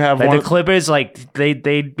 Milwaukee, you have one. The Clippers, like,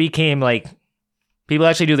 they became, like, people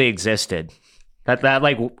actually knew they existed. That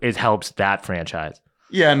like, it helps that franchise.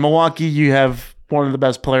 Yeah, in Milwaukee, you have one of the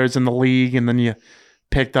best players in the league, and then you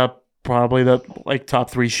picked up probably the like top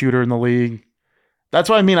 3 shooter in the league. That's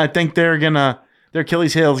what I mean. I think their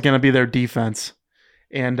Achilles heel is gonna be their defense,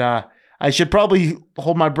 and I should probably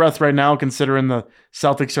hold my breath right now, considering the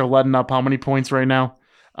Celtics are letting up how many points right now.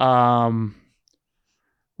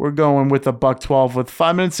 We're going with a $112 with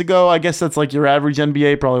 5 minutes to go. I guess that's like your average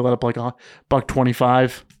NBA. Probably let up like a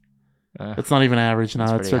 $125. It's not even average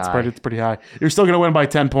now. It's pretty high. You're still gonna win by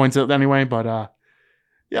 10 points anyway, but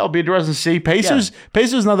yeah, it'll be interesting to see. Pacers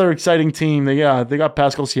another exciting team. They got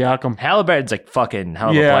Pascal Siakam. Halliburton's like fucking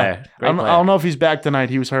hell of a player. I don't know if he's back tonight.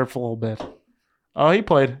 He was hurt for a little bit. Oh, he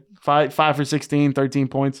played 5 for 16, 13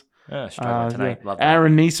 points. Struggling tonight. Yeah.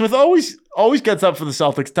 Aaron Nesmith always gets up for the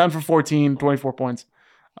Celtics. 10 for 14, 24 points.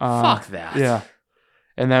 Fuck that. Yeah.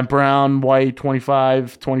 And then Brown, White,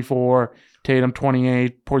 25, 24, Tatum,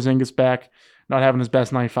 28, Porzingis back, not having his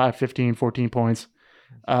best night, 5, 15, 14 points.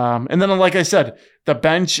 And then, like I said, the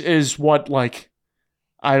bench is what, like,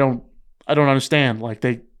 I don't understand. Like,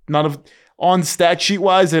 on stat sheet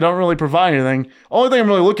wise, they don't really provide anything. Only thing I'm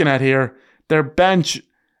really looking at here, their bench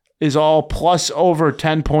is all plus over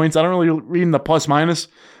 10 points. I don't really read in the plus minus,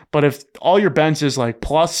 but if all your bench is like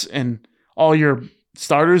plus and all your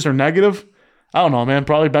starters are negative, I don't know, man.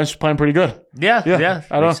 Probably bench is playing pretty good. Yeah.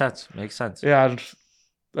 Makes sense. Yeah.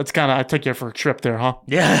 That's kind of, I took you for a trip there, huh?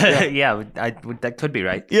 Yeah, yeah, that could be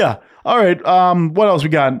right. Yeah. All right. What else we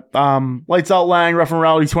got? Lights Out Lang, Rough and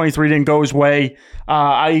Rowdy 23 didn't go his way.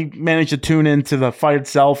 I managed to tune into the fight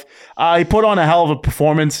itself. He put on a hell of a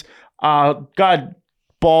performance. God,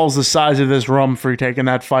 balls the size of this room for taking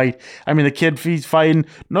that fight. I mean, the kid he's fighting,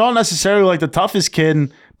 not necessarily like the toughest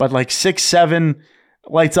kid, but like 6'7".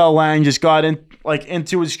 Lights Out Lang just got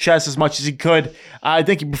into his chest as much as he could. I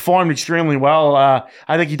think he performed extremely well.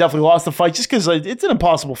 I think he definitely lost the fight just because it's an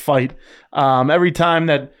impossible fight. Every time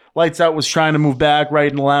that Lights Out was trying to move back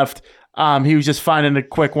right and left, he was just finding a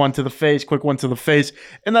quick one to the face,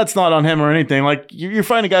 and that's not on him or anything. Like you're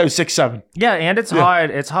fighting a guy who's 6'7". Yeah, and it's hard.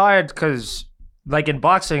 It's hard because like in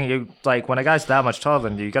boxing, you like when a guy's that much taller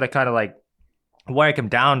than you got to kind of like work him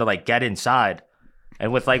down to like get inside,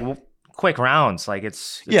 and with like quick rounds, like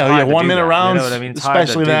it's 1 minute rounds, you know what I mean?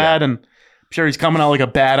 Especially that, and I'm sure he's coming out like a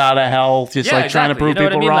bat out of hell, just trying to prove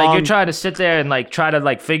people wrong. Like you're trying to sit there and like try to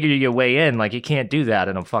like figure your way in, like you can't do that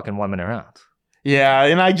in a fucking 1 minute round. Yeah,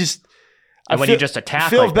 and you just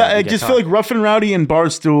attack, I just feel like Rough and Rowdy and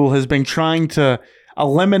Barstool has been trying to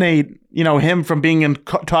eliminate him from being in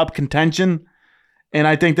top contention, and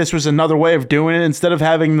I think this was another way of doing it. Instead of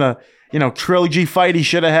having the trilogy fight he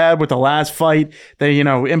should have had with the last fight, they,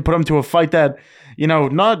 input him to a fight that,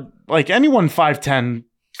 not like anyone 5'10".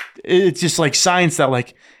 It's just like science that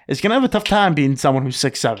like is going to have a tough time being someone who's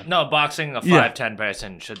 6'7". No, boxing, a 5'10"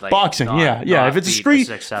 person should like. Boxing, not if it's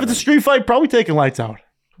a street fight, probably taking Lights Out.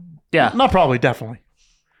 Yeah. Not probably, definitely.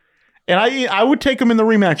 And I would take him in the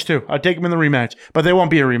rematch too. I'd take him in the rematch, but they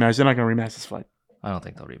won't be a rematch. They're not going to rematch this fight. I don't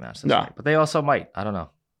think they'll rematch this fight, but they also might. I don't know.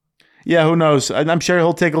 Yeah, who knows? I'm sure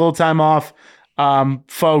he'll take a little time off.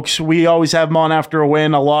 Folks, we always have him on after a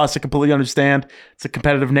win, a loss. I completely understand. It's the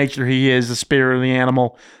competitive nature he is, the spirit of the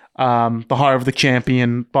animal, the heart of the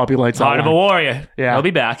champion, Bobby Lights Out. Heart of a warrior. Yeah. He'll be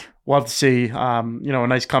back. Love to see, a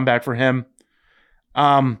nice comeback for him.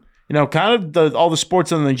 Kind of all the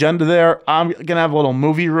sports on the agenda there. I'm going to have a little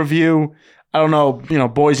movie review. I don't know,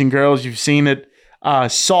 boys and girls, you've seen it.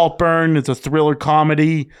 Saltburn, it's a thriller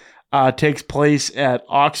comedy. Takes place at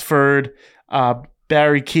Oxford.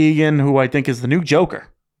 Barry Keoghan, who I think is the new Joker.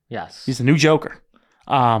 Yes. He's the new Joker.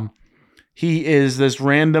 He is this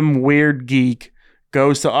random weird geek,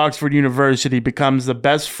 goes to Oxford University, becomes the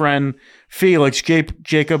best friend, Felix,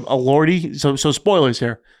 Jacob Elordi. So spoilers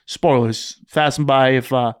here. Spoilers. Fasten by if,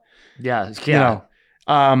 carry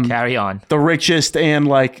on. The richest and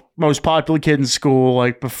like most popular kid in school,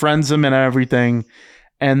 like befriends him and everything.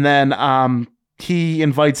 And then, he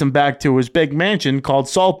invites him back to his big mansion called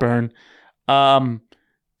Saltburn, in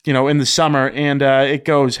the summer, and it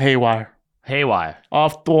goes haywire. Haywire.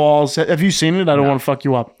 Off the walls. Have you seen it? I don't want to fuck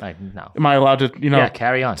you up. No. Am I allowed to, Yeah,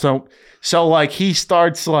 carry on. So like he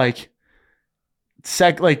starts like,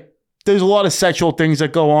 there's a lot of sexual things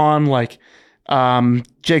that go on, like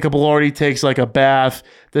Jacob Elordi takes like a bath.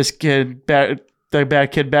 This kid, the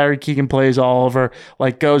bad kid Barry Keoghan plays Oliver,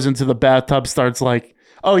 like goes into the bathtub, starts like,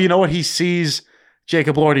 oh, you know what? He sees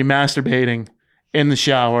Jacob Elordi masturbating in the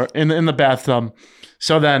shower, in the bathtub.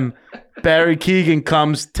 So then Barry Keoghan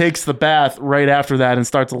comes, takes the bath right after that and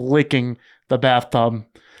starts licking the bathtub.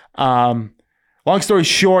 Long story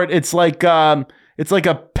short, it's like a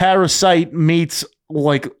Parasite meets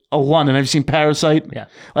like a London. Have you seen Parasite? Yeah.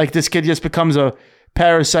 Like this kid just becomes a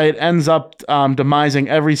parasite, ends up demising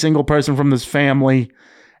every single person from this family,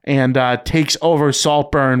 and takes over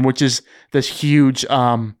Saltburn, which is this huge,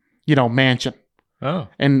 mansion. Oh.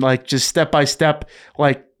 And like just step by step,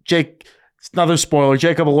 like another spoiler,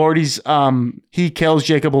 Jacob Elordi's, he kills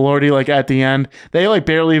Jacob Elordi like at the end. They like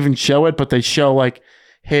barely even show it, but they show like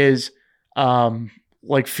his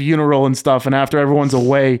like funeral and stuff. And after everyone's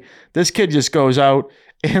away, this kid just goes out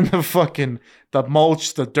in the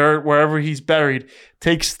mulch, the dirt, wherever he's buried,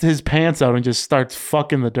 takes his pants out and just starts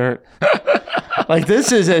fucking the dirt. Like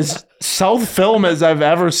this is as South film as I've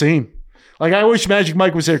ever seen. Like I wish Magic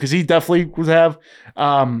Mike was here because he definitely would have.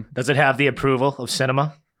 Does it have the approval of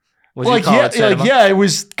cinema? It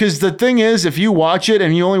was, because the thing is, if you watch it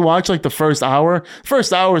and you only watch like the first hour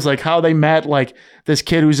is like how they met, like this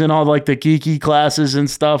kid who's in all like the geeky classes and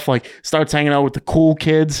stuff, like starts hanging out with the cool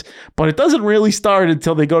kids, but it doesn't really start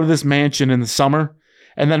until they go to this mansion in the summer,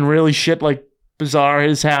 and then really shit like bizarre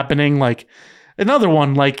is happening. Like another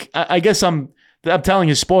one, like I guess I'm telling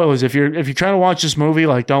you spoilers. If you're trying to watch this movie,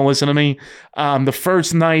 like don't listen to me. The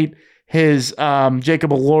first night, his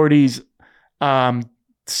Jacob Elordi's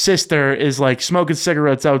sister is like smoking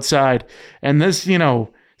cigarettes outside, and this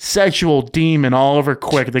sexual demon Oliver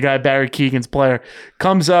Quick, the guy Barry Keoghan's player,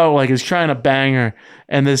 comes out like is trying to bang her,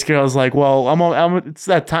 and this girl's like, well, I'm it's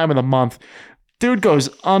that time of the month. Dude goes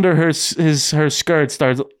under her skirt,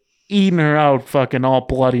 starts eating her out, fucking all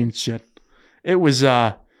bloody and shit. It was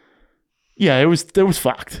it was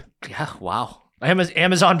fucked. Yeah, wow.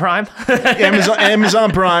 Amazon Prime?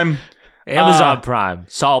 Amazon Prime. Amazon Prime.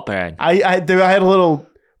 Saltburn. I had a little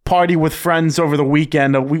party with friends over the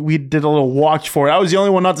weekend. We did a little watch for it. I was the only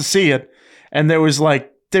one not to see it, and there was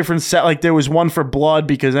like different set. Like there was one for blood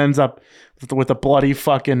because it ends up with a bloody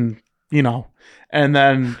fucking, and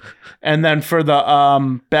then for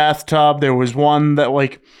the bathtub there was one that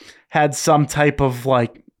like had some type of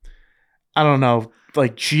like, I don't know,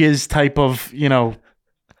 like jizz type of,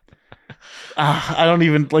 I don't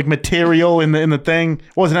even like material in the thing.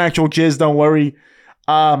 It wasn't actual jizz, don't worry.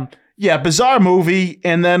 Bizarre movie.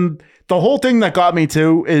 And then the whole thing that got me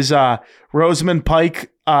too is Rosamund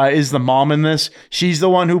Pike is the mom in this. She's the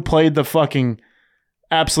one who played the fucking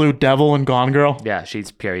absolute devil in Gone Girl. Yeah,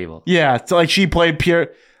 she's pure evil. Yeah, so like she played pure,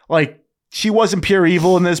 like she wasn't pure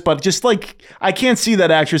evil in this, but just like I can't see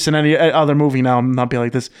that actress in any other movie now and not be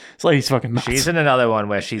like this. It's like he's fucking nuts. She's in another one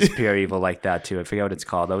where she's pure evil like that too. I forget what it's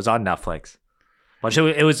called. It was on Netflix. But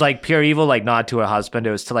it was like pure evil, like not to her husband.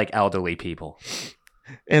 It was to like elderly people.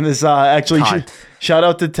 And this actually shout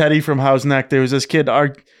out to Teddy from House Neck. There was this kid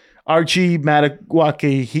Archie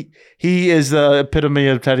Matakwaki. He is the epitome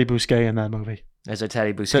of Teddy Bousquet in that movie. There's a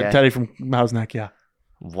Teddy Bousquet. Teddy from House Neck, yeah.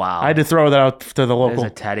 Wow. I had to throw that out to the local.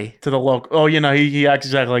 There's a Teddy. To the local. Oh, he acts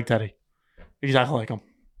exactly like Teddy. Exactly like him.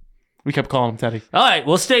 We kept calling him Teddy. All right,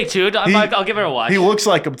 well, stay tuned. I'll give her a watch. He looks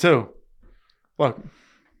like him too. Look.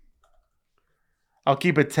 I'll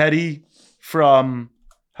keep it Teddy from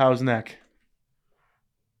House Neck.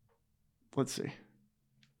 Let's see.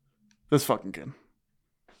 This fucking kid.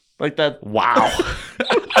 Like that. Wow.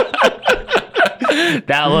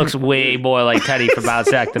 That looks way more like Teddy from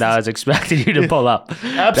House Neck than I was expecting you to pull up.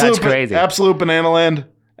 That's crazy. Absolute banana land.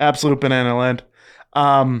 Absolute banana land.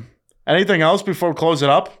 Anything else before we close it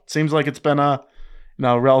up? Seems like it's been a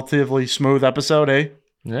relatively smooth episode, eh?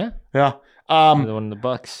 Yeah. Yeah. One of the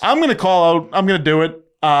Bucks. I'm going to call out. I'm going to do it.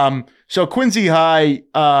 So Quincy High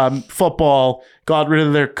football got rid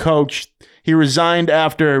of their coach. He resigned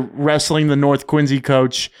after wrestling the North Quincy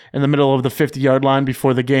coach in the middle of the 50-yard line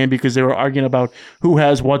before the game because they were arguing about who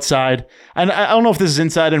has what side. And I don't know if this is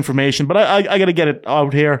inside information, but I got to get it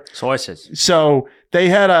out here. Sources. So they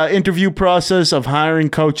had an interview process of hiring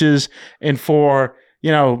coaches and for,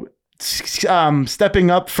 stepping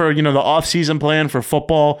up for, the off-season plan for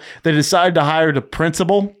football. They decided to hire the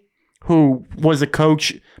principal who was a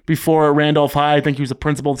coach before at Randolph High. I think he was a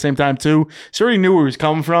principal at the same time too. So he already knew where he was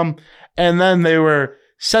coming from. And then they were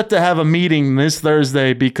set to have a meeting this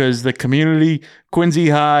Thursday because the community, Quincy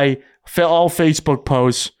High, all Facebook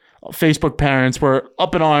posts, Facebook parents were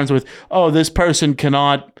up in arms with, this person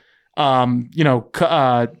cannot, coach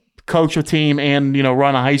a team and,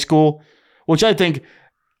 run a high school, which I think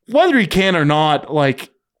whether he can or not, why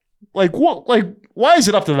is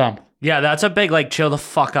it up to them? Yeah, that's a big, chill the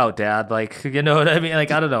fuck out, Dad. You know what I mean? I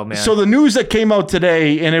don't know, man. So the news that came out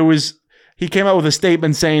today, and he came out with a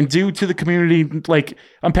statement saying, due to the community,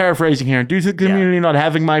 I'm paraphrasing here, due to the community not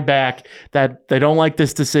having my back, that they don't like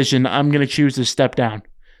this decision, I'm going to choose to step down.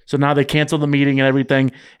 So now they canceled the meeting and everything,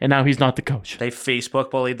 and now he's not the coach. They Facebook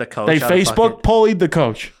bullied the coach. They Facebook bullied the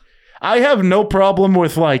coach. I have no problem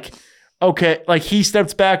with, he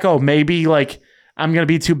steps back, maybe, I'm going to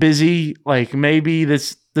be too busy, maybe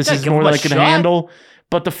this is more than I can handle.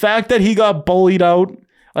 But the fact that he got bullied out,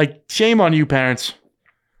 shame on you, parents.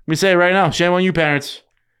 Let me say it right now. Shame on you, parents.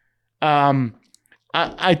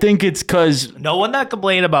 I think it's because no one that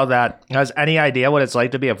complained about that has any idea what it's like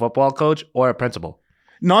to be a football coach or a principal.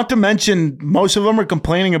 Not to mention, most of them are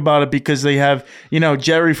complaining about it because they have,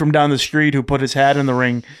 Jerry from down the street who put his hat in the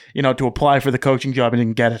ring, to apply for the coaching job and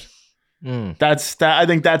didn't get it. I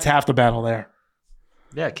think that's half the battle there.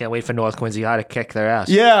 Yeah, can't wait for North Quincy High to kick their ass.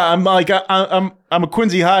 Yeah, I'm a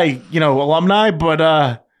Quincy High, alumni, but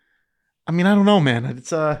I don't know, man. It's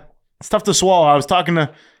tough to swallow. I was talking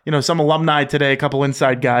to, some alumni today, a couple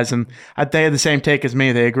inside guys, and they had the same take as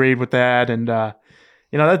me. They agreed with that, and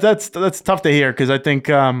that's tough to hear because I think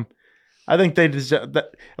they deserve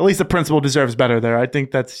that. At least the principal deserves better there. I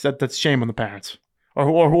think that's shame on the parents.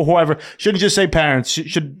 Or whoever. Shouldn't just say parents.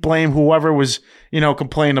 Should blame whoever was,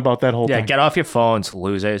 complaining about that whole thing. Yeah, get off your phones,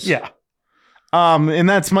 losers. Yeah. And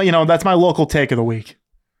that's my local take of the week.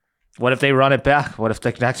 What if they run it back? What if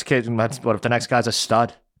the next guy's a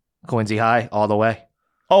stud? Quincy High all the way.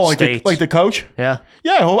 Oh, like the coach? Yeah.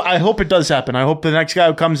 Yeah, I hope it does happen. I hope the next guy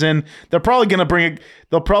who comes in, they're probably going to bring it.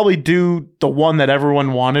 They'll probably do the one that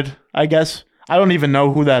everyone wanted, I guess. I don't even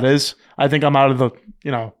know who that is. I think I'm out of the,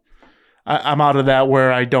 I'm out of that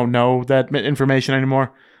where I don't know that information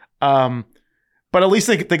anymore. But at least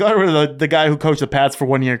they got rid of the guy who coached the Pats for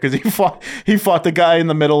 1 year because he fought the guy in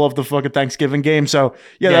the middle of the fucking Thanksgiving game. So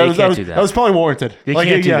that was probably warranted. You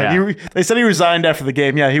can't do that. They said he resigned after the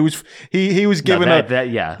game. Yeah, he was given he was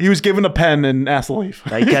given a pen and asked to leave.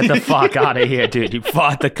 Like, get the fuck out of here, dude. You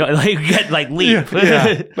fought the leave.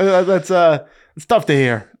 Yeah. That's it's tough to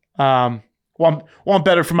hear. Want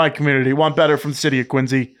better from my community. Want better from the city of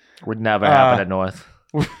Quincy. Would never happen at North.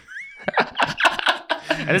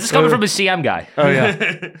 And this is coming from a CM guy. Oh,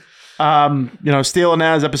 yeah. Steel and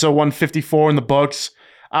Naz, episode 154 in the books.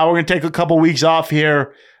 We're going to take a couple weeks off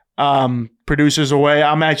here. Producers away.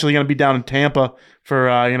 I'm actually going to be down in Tampa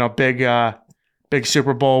for, big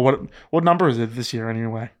Super Bowl. What number is it this year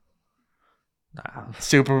anyway?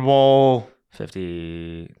 Super Bowl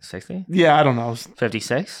 50, 60? Yeah, I don't know.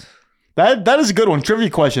 56? That is a good one.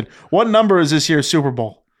 Trivia question. What number is this year's Super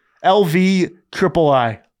Bowl? LV Triple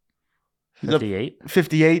I. 58?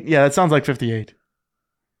 58? Yeah, that sounds like 58.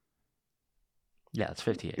 Yeah, it's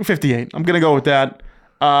 58. 58. I'm going to go with that.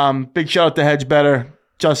 Big shout out to Hedge Better.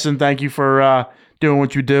 Justin, thank you for doing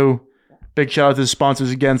what you do. Big shout out to the sponsors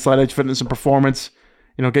again, Slight Edge Fitness and Performance.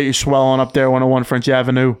 Get your swell on up there, 101 French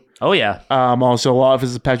Avenue. Oh, yeah. Also, a lot of this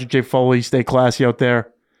is Patrick J. Foley. Stay classy out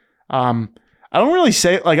there. I don't really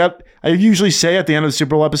say, I usually say at the end of the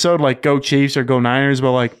Super Bowl episode, go Chiefs or go Niners,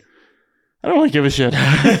 but, I don't really give a shit.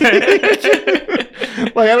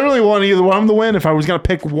 I don't really want either one of them to win. If I was going to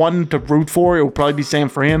pick one to root for, it would probably be San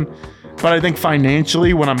Fran. But I think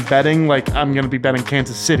financially, when I'm betting, I'm going to be betting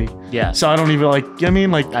Kansas City. Yeah. So I don't even,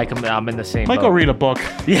 I'm in the same might boat. go read a book.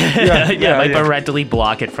 Yeah. Parentally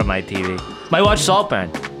block it from my TV. Might watch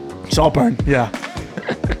Saltburn. Saltburn, yeah.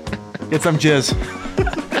 Get some jizz.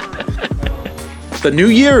 The new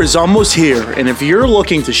year is almost here, and if you're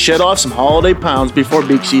looking to shed off some holiday pounds before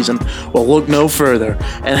peak season, well, look no further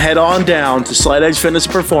and head on down to Slight Edge Fitness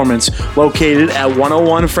and Performance, located at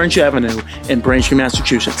 101 French Avenue in Braintree,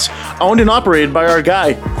 Massachusetts. Owned and operated by our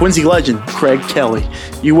guy, Quincy legend, Craig Kelly.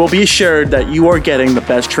 You will be assured that you are getting the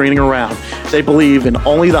best training around. They believe in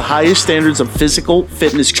only the highest standards of physical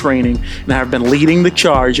fitness training and have been leading the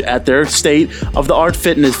charge at their state-of-the-art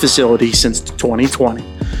fitness facility since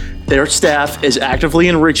 2020. Their staff is actively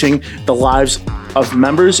enriching the lives of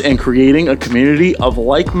members and creating a community of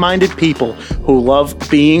like-minded people who love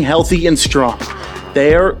being healthy and strong.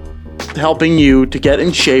 They are helping you to get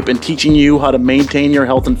in shape and teaching you how to maintain your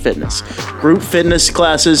health and fitness. Group fitness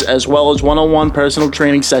classes as well as one-on-one personal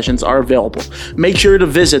training sessions are available. Make sure to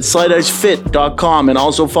visit slightedgefit.com and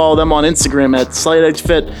also follow them on Instagram at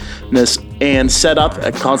slightedgefitness and set up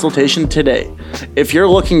a consultation today. If you're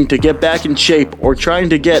looking to get back in shape or trying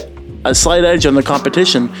to get a slight edge on the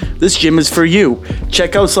competition, this gym is for you.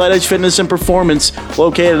 Check out Slight Edge Fitness and Performance,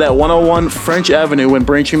 located at 101 French Avenue in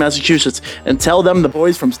Braintree, Massachusetts, and tell them the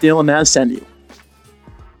boys from Steel and Naz send you.